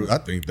think ever. I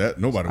think that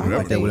nobody I would don't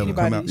ever. think would ever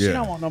come anybody. out. She Yeah.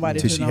 don't want nobody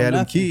Until to she know had them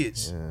nothing.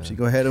 kids. She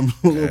gonna have them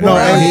little No,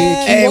 brown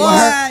hey, kids.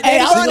 hey,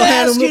 I was gonna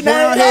ask you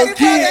now. Hey, Hey,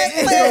 kids.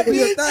 It's gonna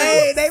be a thing.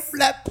 Hey, they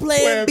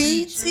playing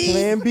BT.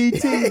 Plan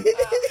BT.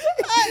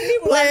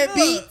 Playing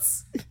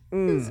beats.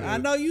 I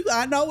know you.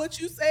 I know what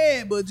you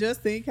said, but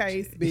just in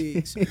case,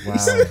 bitch.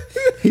 Wow.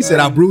 He said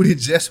I brewed it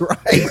just right.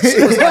 She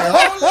was like,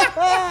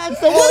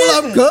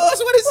 hold up, cuz.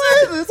 What is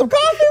that? Some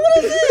coffee?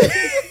 What is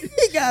it?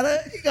 He got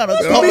a He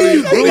culture told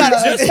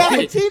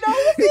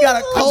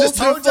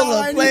full y'all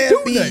I of ain't playing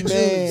do beats. that.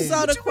 Man.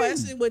 So the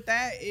question with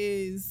that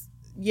is,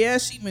 yeah,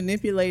 she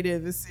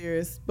manipulative is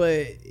serious,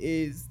 but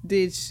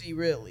did she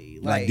really?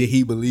 Like, did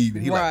he believe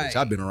it? He like, Right. bitch,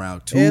 I've been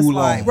around too It's long.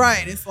 like,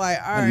 right. It's like,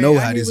 all right, know I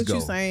how hear this what go.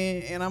 you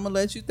saying, and I'm gonna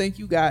let you think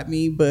you got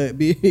me, but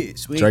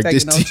bitch, we ain't Drink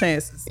this taking no tea.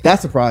 chances.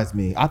 That surprised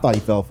me. I thought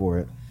he fell for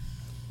it.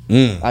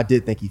 I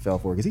did think he fell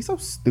for it because he's so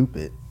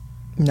stupid.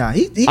 Nah,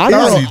 he I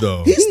thorough. Easy,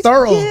 though. He's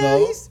thorough Yeah,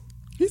 though.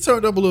 He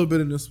turned up a little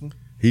bit in this one.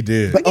 He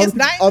did. But Against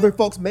Diamond? other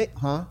folks may,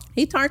 huh?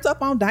 He turned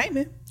up on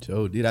Diamond.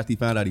 Joe did after he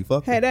found out he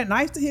fucked her. Had that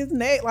knife to his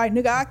neck, like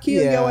nigga, I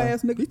kill Yeah. your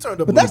ass, nigga. He turned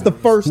up. But a that's the little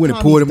bit. first When it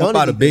time pulled he's him up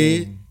done out of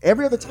anything. bed.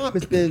 Every other time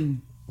it's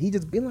been he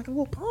just been like a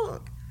little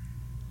punk.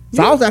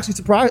 So I was actually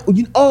surprised.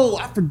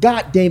 I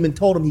forgot Damon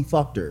told him he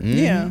fucked her.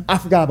 Yeah. I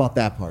forgot about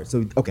that part.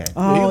 So okay.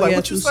 Oh, he was like, yeah,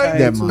 "What you too say?" shade,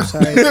 Never too mind.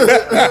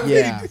 shade.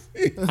 Yeah.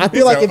 I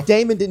feel like if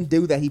Damon didn't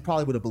do that, he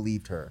probably would have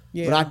believed her.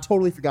 Yeah. But I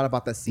totally forgot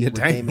about that scene Yeah,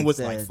 where Damon Damon was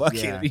said, like, fuck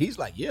yeah. it. He's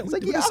like, yeah, He's we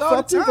like, do yeah, this I all the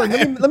fucked her. He's like,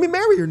 time. let me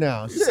marry her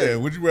now. He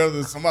said, "Would you rather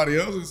than somebody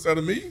else instead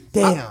of me?"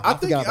 Damn. I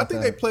think forgot about they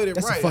that. played it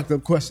That's right. a fucked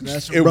up question.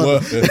 That's your It brother.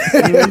 was.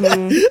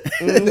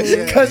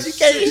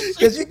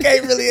 Because you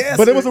can't really answer.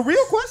 But it was a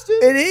real question.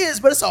 It is,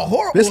 but it's a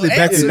horrible. Especially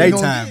back answer in you their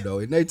gonna time, get. though.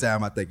 In their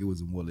time, I think it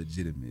was a more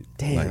legitimate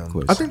Damn.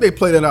 question. I think they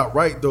played it out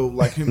right though,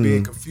 like him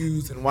being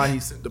confused and why he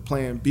sent the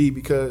plan B,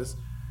 because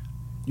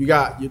you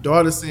got your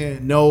daughter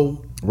saying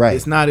no, Right.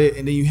 it's not it,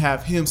 and then you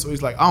have him, so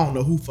he's like, I don't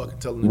know who fucking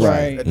telling the truth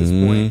Right. at this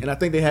point. And I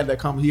think they had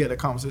that he had that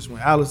conversation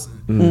with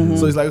Allison.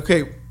 So he's like,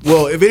 okay,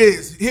 well, if it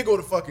is, here go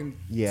the fucking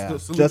Yeah.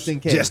 solution. Just in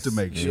case. Just to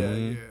make sure. Yeah,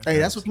 yeah. Hey,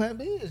 that's what Plan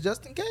B is,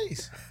 just in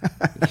case.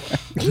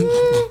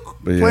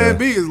 But yeah. Plan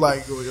B is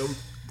like, yo,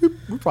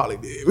 we probably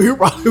did. We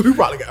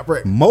probably got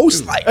pregnant.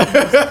 Most likely.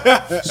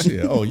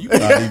 Shit. Oh, you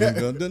not even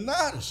gonna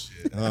deny the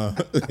shit, huh?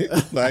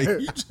 Like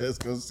you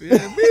just gonna sit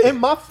and be. In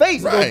my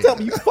face, Right. gonna tell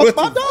me you fucked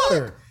my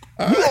daughter.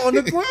 You on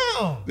the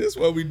ground. This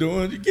what we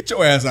doing? You get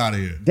your ass out of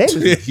here. Damon's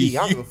a G. I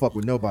don't give a fuck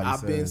what nobody I've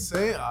says.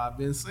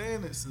 been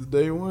saying it since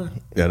day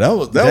one. Yeah, that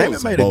was Damon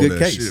was made a bold good ass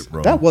case. shit,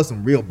 bro. That was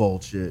some real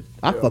bold shit.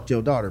 I fucked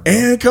your daughter, bro.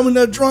 and coming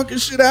there drunk and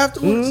shit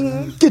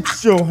afterwards.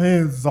 Get your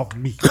hands off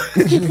me.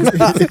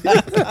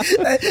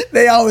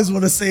 They always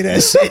want to say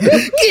that shit.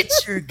 Get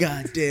your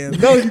goddamn.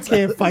 No, you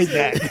can't fight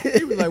that.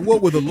 He was like,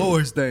 what would the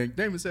lawyers think?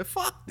 Damon said,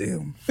 fuck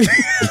them.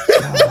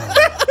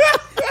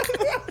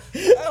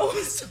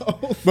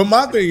 But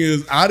my thing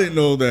is, I didn't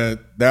know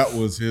that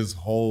was his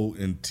whole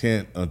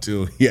intent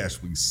until he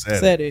actually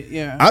said it.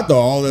 Yeah. I thought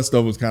all that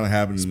stuff was kind of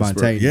happening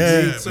Spontaneous.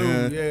 Yeah, Me too.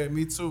 man. Yeah,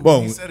 me too.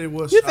 Well, He said it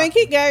was. You think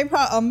he gave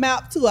her a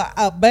map to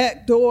a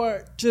back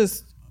door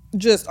just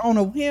on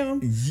a whim?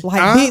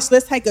 Like, I- bitch,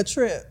 let's take a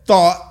trip.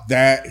 Thought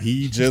that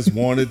he just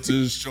wanted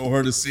to show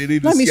her the city.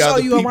 To Let me see how show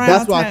the you people- around.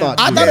 That's what I town. thought.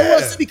 I thought it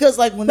was because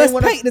like when Let's they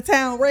went paint the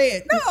town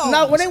red.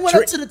 no, when they went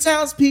up to the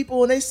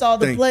townspeople and they saw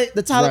the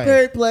Tyler Right.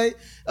 Perry play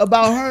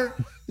about her,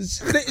 she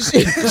was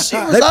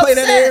They play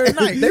that every upset.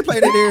 night. They play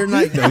that every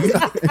night,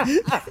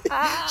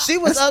 though. She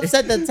was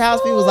upset that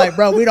townspeople was like,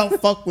 bro, we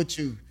don't fuck with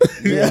you.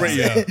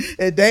 Yeah.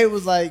 And Dave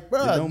was like,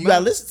 bro, don't you gotta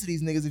matter. listen to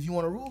these niggas if you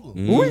want to rule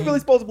them. Were we really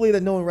supposed to believe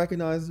that no one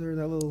recognized her?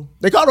 That little.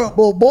 They called her a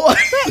little boy.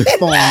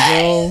 Come on,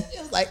 bro. It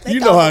was like, they You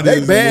called know how her- it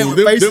is. bad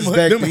with faces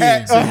back them then.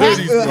 hats A and hat,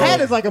 hoodies, a bro.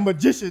 hat is like a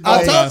magician. I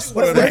dog. told I you,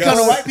 swear when to it comes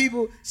to God. white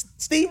people,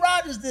 Steve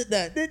Rogers did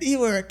that. Didn't he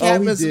wear a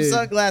cap he and some did.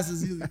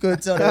 sunglasses? You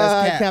couldn't tell that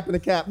was cap. Cap in the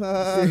cap.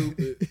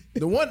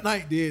 The one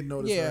night did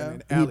notice Yeah. her in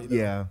the alley. Though.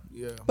 Yeah.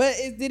 Yeah. But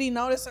did he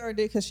notice her?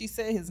 Because she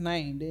said his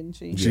name, didn't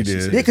she? She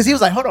did. Yeah, because he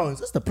was like, hold on, is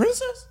this the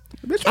princess?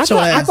 I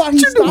thought he What you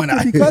doing stopped her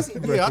out here? because he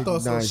Yeah, I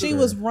thought so. recognized She her.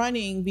 was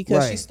running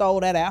because she Right. stole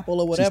that apple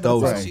or whatever.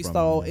 stole So something she from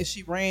stole, him. and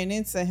she ran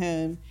into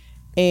him,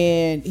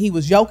 and he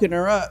was yoking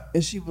her up,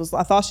 and she was.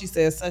 I thought she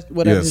said such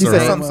whatever. Yeah, his She Sir said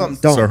name something, was.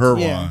 something. Don't. Sir Herwan.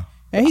 Yeah.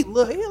 And he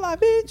like,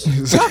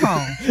 bitch, come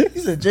on. He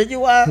said,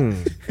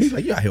 genuine. He's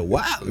like, you out here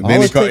wild. And then,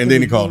 All it and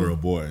then he taken called was- her a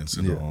boy and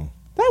sent her home.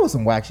 That was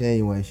some whack shit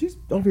anyway. She's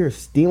over here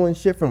stealing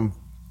shit from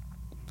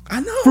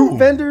I know. fruit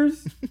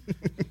vendors.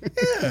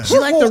 She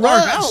like the I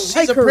rush. don't She's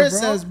like a her,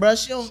 princess, bro.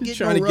 She don't She's get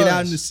trying no to get rush.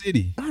 out in the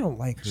city. I don't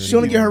like her. She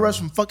only get her rush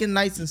from fucking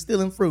nights and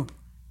stealing fruit.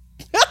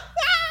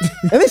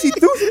 And then she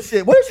threw some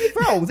shit. What did she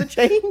throw? Was it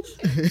change?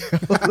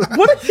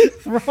 What did she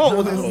throw?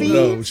 Was it Oh, seeds?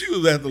 no, she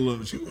was at the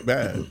little. She was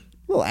bad.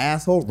 Little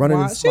asshole running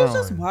and She was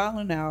just smiling.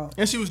 wilding out.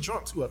 And she was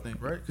drunk too, I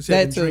think, right? Because she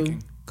had That been too.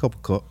 drinking. Couple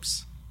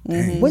cups.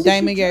 When did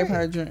Damon she gave drink?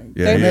 her a drink.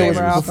 Yeah, Damon yeah, gave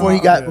her it was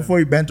alcohol. Before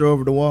he bent her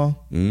over the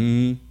wall.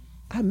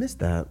 I missed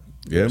that.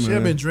 Yeah, She man.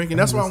 had been drinking.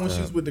 That's why when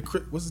she was with the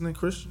what's his name,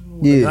 Christian?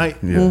 With Yeah. the night,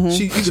 Yeah.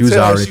 She, you could She was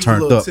tell already she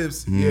turned was a little up.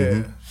 tipsy.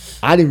 Yeah.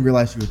 I didn't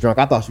realize she was drunk.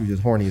 I thought she was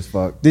just horny as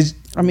fuck.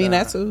 I mean,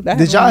 that too. That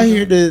Did y'all happened.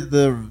 hear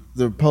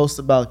the post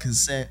about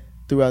consent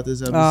throughout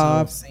this episode?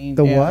 I've seen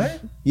The yeah.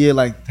 what? Yeah,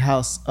 like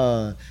how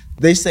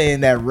they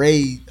saying that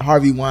Ray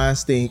Harvey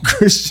Weinstein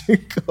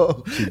Christian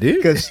Cole. She did.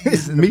 Because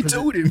she's in Me a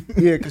too with him.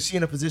 Yeah, because she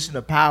in a position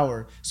of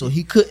power, so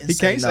he couldn't. He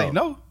can't say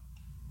no.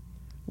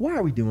 Why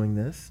are we doing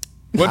this?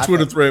 What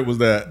Twitter thread was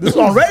that? It's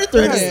on Reddit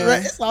thread. Yeah.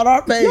 It's on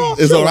our page.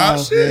 It's on our out,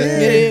 shit.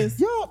 man. It is.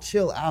 Y'all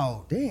chill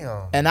out.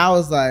 Damn. And I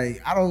was like,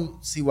 I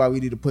don't see why we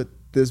need to put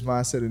this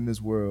mindset in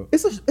this world.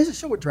 It's a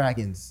show with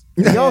dragons.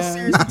 Y'all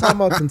seriously talking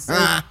about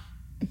consent?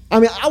 I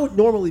mean, I would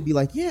normally be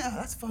like, yeah,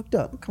 that's fucked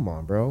up. But come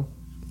on, bro.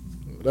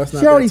 That's not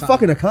She already that time.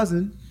 fucking a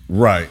cousin.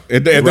 Right.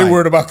 And they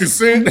worried about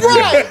consent.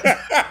 Right.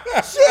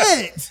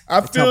 Shit.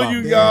 I feel you,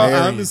 y'all.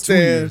 I understand.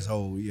 2 years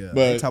old, yeah. But,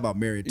 They talk about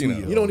married 2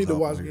 years. You don't need to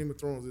watch Game of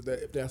Thrones if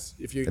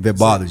it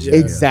bothers you.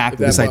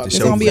 Exactly. This ain't the It's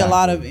show. gonna be a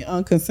lot of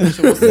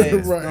unconsensual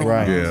sex.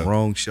 Right. Yeah.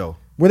 Wrong show.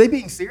 Were they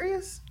being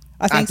serious?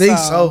 I think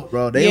so,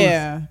 bro. They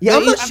yeah. Yeah,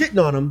 I'm But not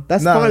shitting on them.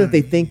 That's Nah. fine if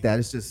they think that.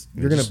 It's just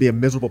you're gonna be a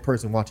miserable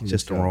person watching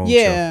Just this the show. wrong show.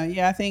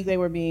 Yeah, I think they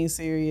were being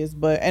serious,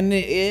 and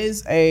it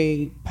is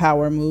a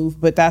power move,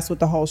 but that's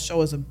what the whole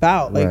show is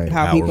about, like Right.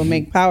 how Power people move.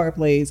 make power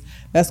plays.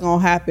 That's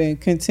gonna happen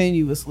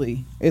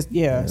continuously.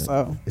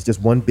 So It's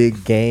just one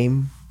big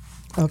game.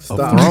 of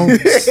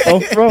Thrones. Oh,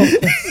 Thrones.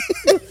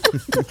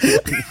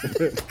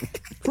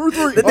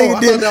 The nigga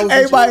did.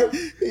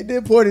 Everybody, he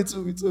did point it to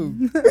me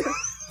too.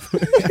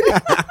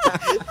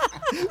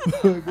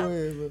 Go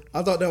ahead, bro.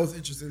 I thought that was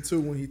interesting too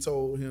when he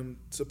told him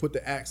to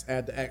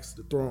add the axe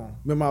to the throne.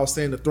 Remember, I was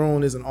saying the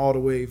throne isn't all the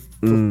way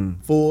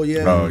full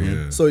yet. Oh,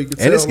 yeah. So you can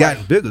tell, And it's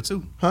gotten bigger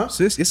too. Huh?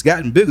 It's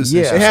gotten bigger since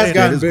Yeah, you it has said that.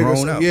 gotten It's bigger, grown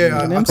so up.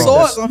 yeah, them I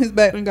swords on his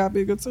back and got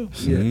bigger too. Bro,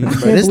 this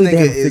believe nigga they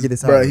haven't is, figured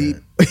this out bro. yet.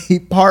 He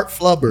part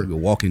flubber. You're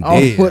walking I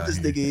don't dead. know what out this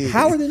here. nigga is.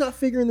 How are they not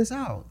figuring this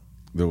out?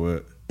 The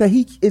what? That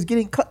he is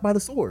getting cut by the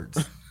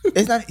swords.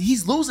 It's not.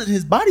 He's losing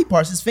his body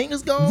parts. His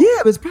fingers gone. Yeah,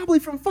 but it's probably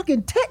from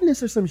fucking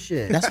tetanus or some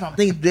shit. That's what I'm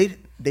thinking.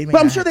 They may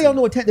But I'm not sure have they to. don't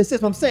know what tetanus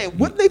is. But I'm saying,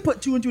 wouldn't they put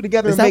two and two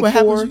together Is and that make what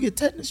happens four? when you get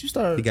tetanus? You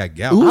start. He got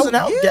gout. oozing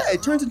out. Yeah,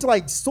 it turns into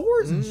like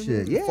sores and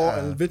shit. Yeah,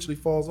 and eventually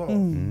falls off. I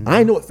didn't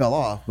know it fell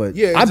off, but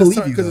Yeah, I believe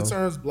you because it though.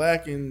 turns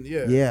black and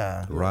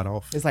Yeah, Right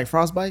off. It's like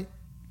frostbite.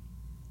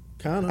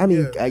 kind of. I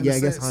mean, in yeah, a I guess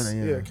sense.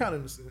 kinda, yeah. kind of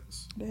in a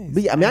sense.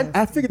 but yeah, I mean,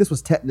 I figured this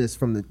was tetanus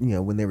from the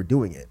when they were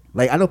doing it.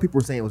 Like I know people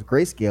were saying it was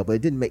grayscale, but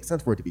it didn't make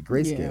sense for it to be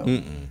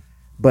grayscale.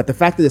 But the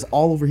fact that it's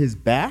all over his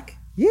back,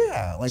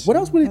 yeah, like what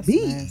else would it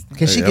be? nasty.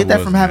 Can she Hey, get that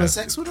that from was having nasty.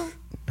 sex with him?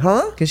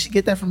 Huh? Can she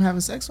get that from having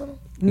sex with him?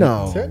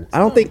 No, Tetanus? I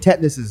don't think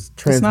tetanus is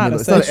transmissible.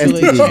 It's not a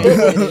sexually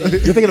STD.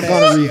 You're thinking of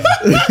gonorrhea.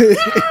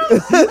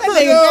 That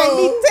nigga gave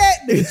me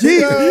tetanus.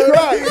 Jesus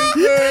Christ!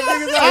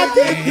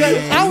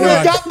 I went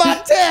and got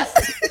my test.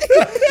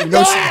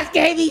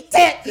 Gave me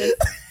tetanus.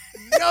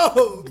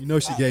 You know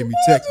she gave me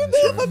tetanus.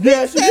 Right?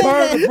 Yeah, she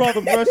burned the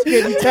brother, bro. She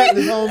gave me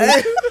tetanus,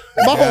 homie.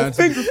 My whole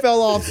finger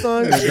fell off,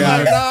 son.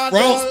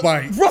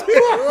 Frostbite.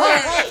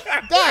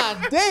 God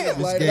damn.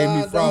 Like, gave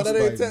me nah, that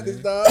ain't frostbite,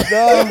 tetanus, man. dog.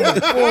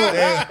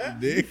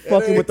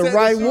 Fucking with the tetanus,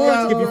 right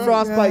one to give you bro.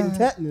 frostbite and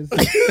tetanus.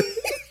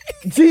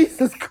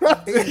 Jesus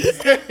Christ. Like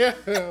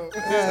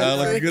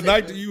a good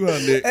night to you, huh,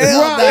 Nick?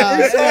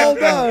 Right, it all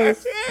does.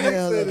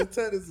 Said the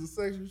tetanus is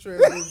sexually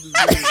transmitted disease.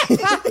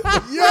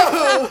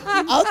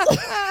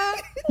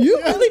 You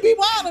really be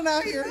wilding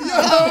out here.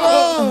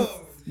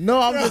 No,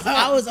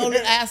 I was only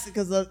asking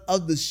because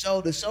of the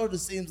show. The show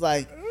just seems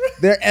like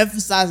they're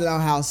emphasizing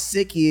on how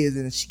sick he is,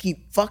 and she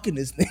keep fucking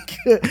this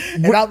nigga.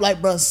 And I'm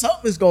like, bro,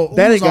 something's going.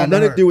 That ain't got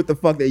nothing to do with the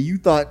fuck that you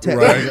thought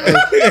tetanus.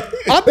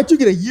 I bet you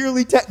get a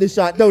yearly tetanus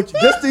shot, don't you?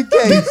 Just in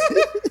case.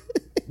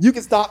 You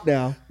can stop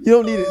now. You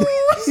don't need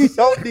it. You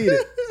don't need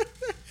it.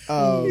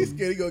 He's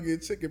scared he gonna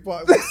get chicken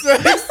pox.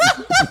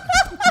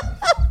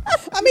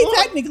 I mean,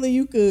 technically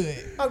you could.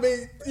 I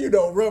mean,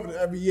 rub it.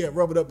 I mean, yeah,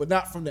 rub it up, but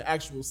not from the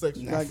actual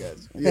section. I got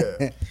you.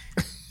 Yeah.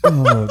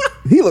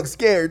 He looks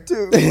scared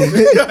too.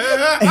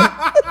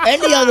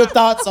 Any other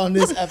thoughts on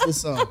this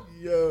episode?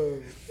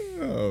 Yo.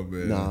 Oh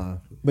man. Nah.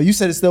 But you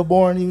said it's still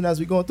boring even as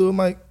we going through it,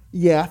 Mike.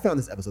 Yeah, I found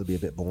this episode to be a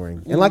bit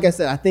boring. And like I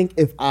said, I think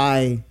if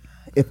I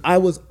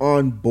was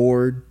on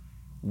board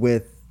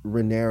with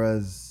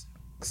Rhaenyra's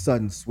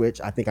sudden switch,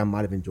 I think I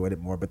might have enjoyed it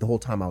more. But the whole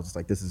time I was just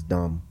like, this is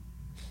dumb.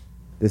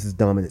 This is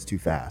dumb and it's too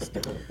fast.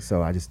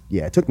 So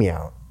it took me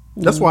out.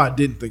 That's why I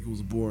didn't think it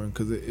was boring,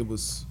 because it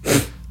was.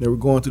 They were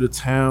going through the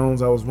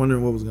towns. I was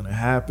wondering what was gonna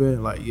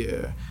happen. Like,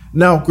 yeah.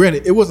 Now,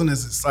 granted, it wasn't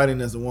as exciting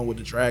as the one with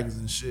the dragons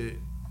and shit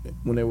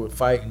when they were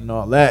fighting and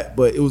all that,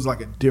 but it was like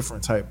a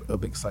different type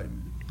of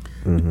excitement.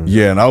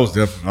 Yeah, and I was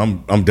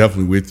definitely, I'm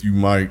definitely with you,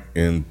 Mike,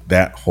 in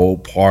that whole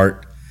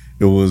part.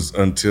 It was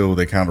until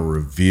they kind of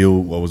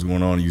revealed what was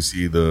going on. You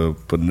see the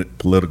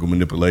political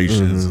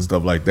manipulations and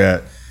stuff like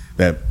that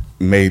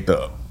made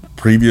the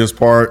previous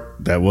part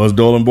that was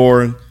dull and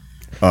boring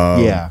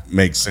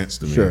make sense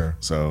to me. Sure.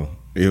 So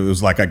it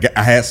was like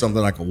I had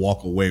something I could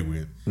walk away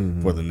with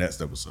for the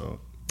next episode.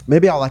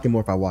 Maybe I'll like it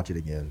more if I watch it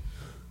again.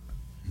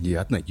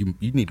 Yeah, I think you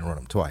need to run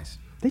them twice.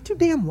 They too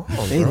damn long,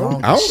 They bro.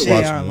 long I as only shit.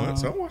 watch them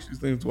once. I watch these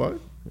things twice.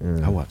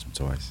 I watch them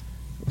twice.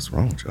 What's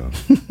wrong with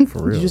y'all?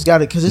 For real. You just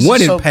got it because it's One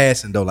in so,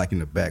 passing though, like in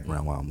the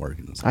background while I'm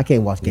working. Or something. I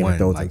can't watch Game One, of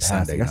Thrones like in passing.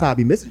 Sunday That's how I night.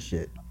 be missing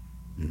shit.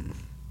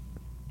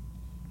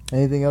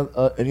 Anything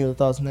else? Any other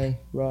thoughts, Nay?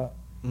 Rob?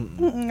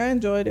 I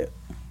enjoyed it.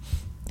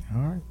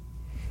 All right.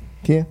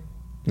 Ken?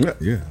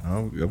 Yeah,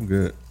 I'm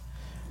good.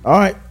 All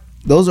right.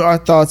 Those are our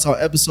thoughts on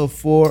episode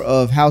 4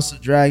 of House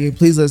of Dragon.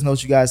 Please let us know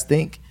what you guys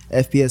think.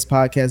 FPS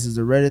Podcast is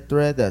a Reddit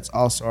thread. That's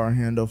also our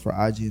handle for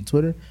IG and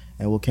Twitter.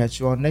 And we'll catch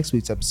you on next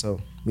week's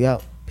episode. We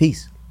out.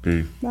 Peace.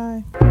 Peace.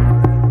 Bye.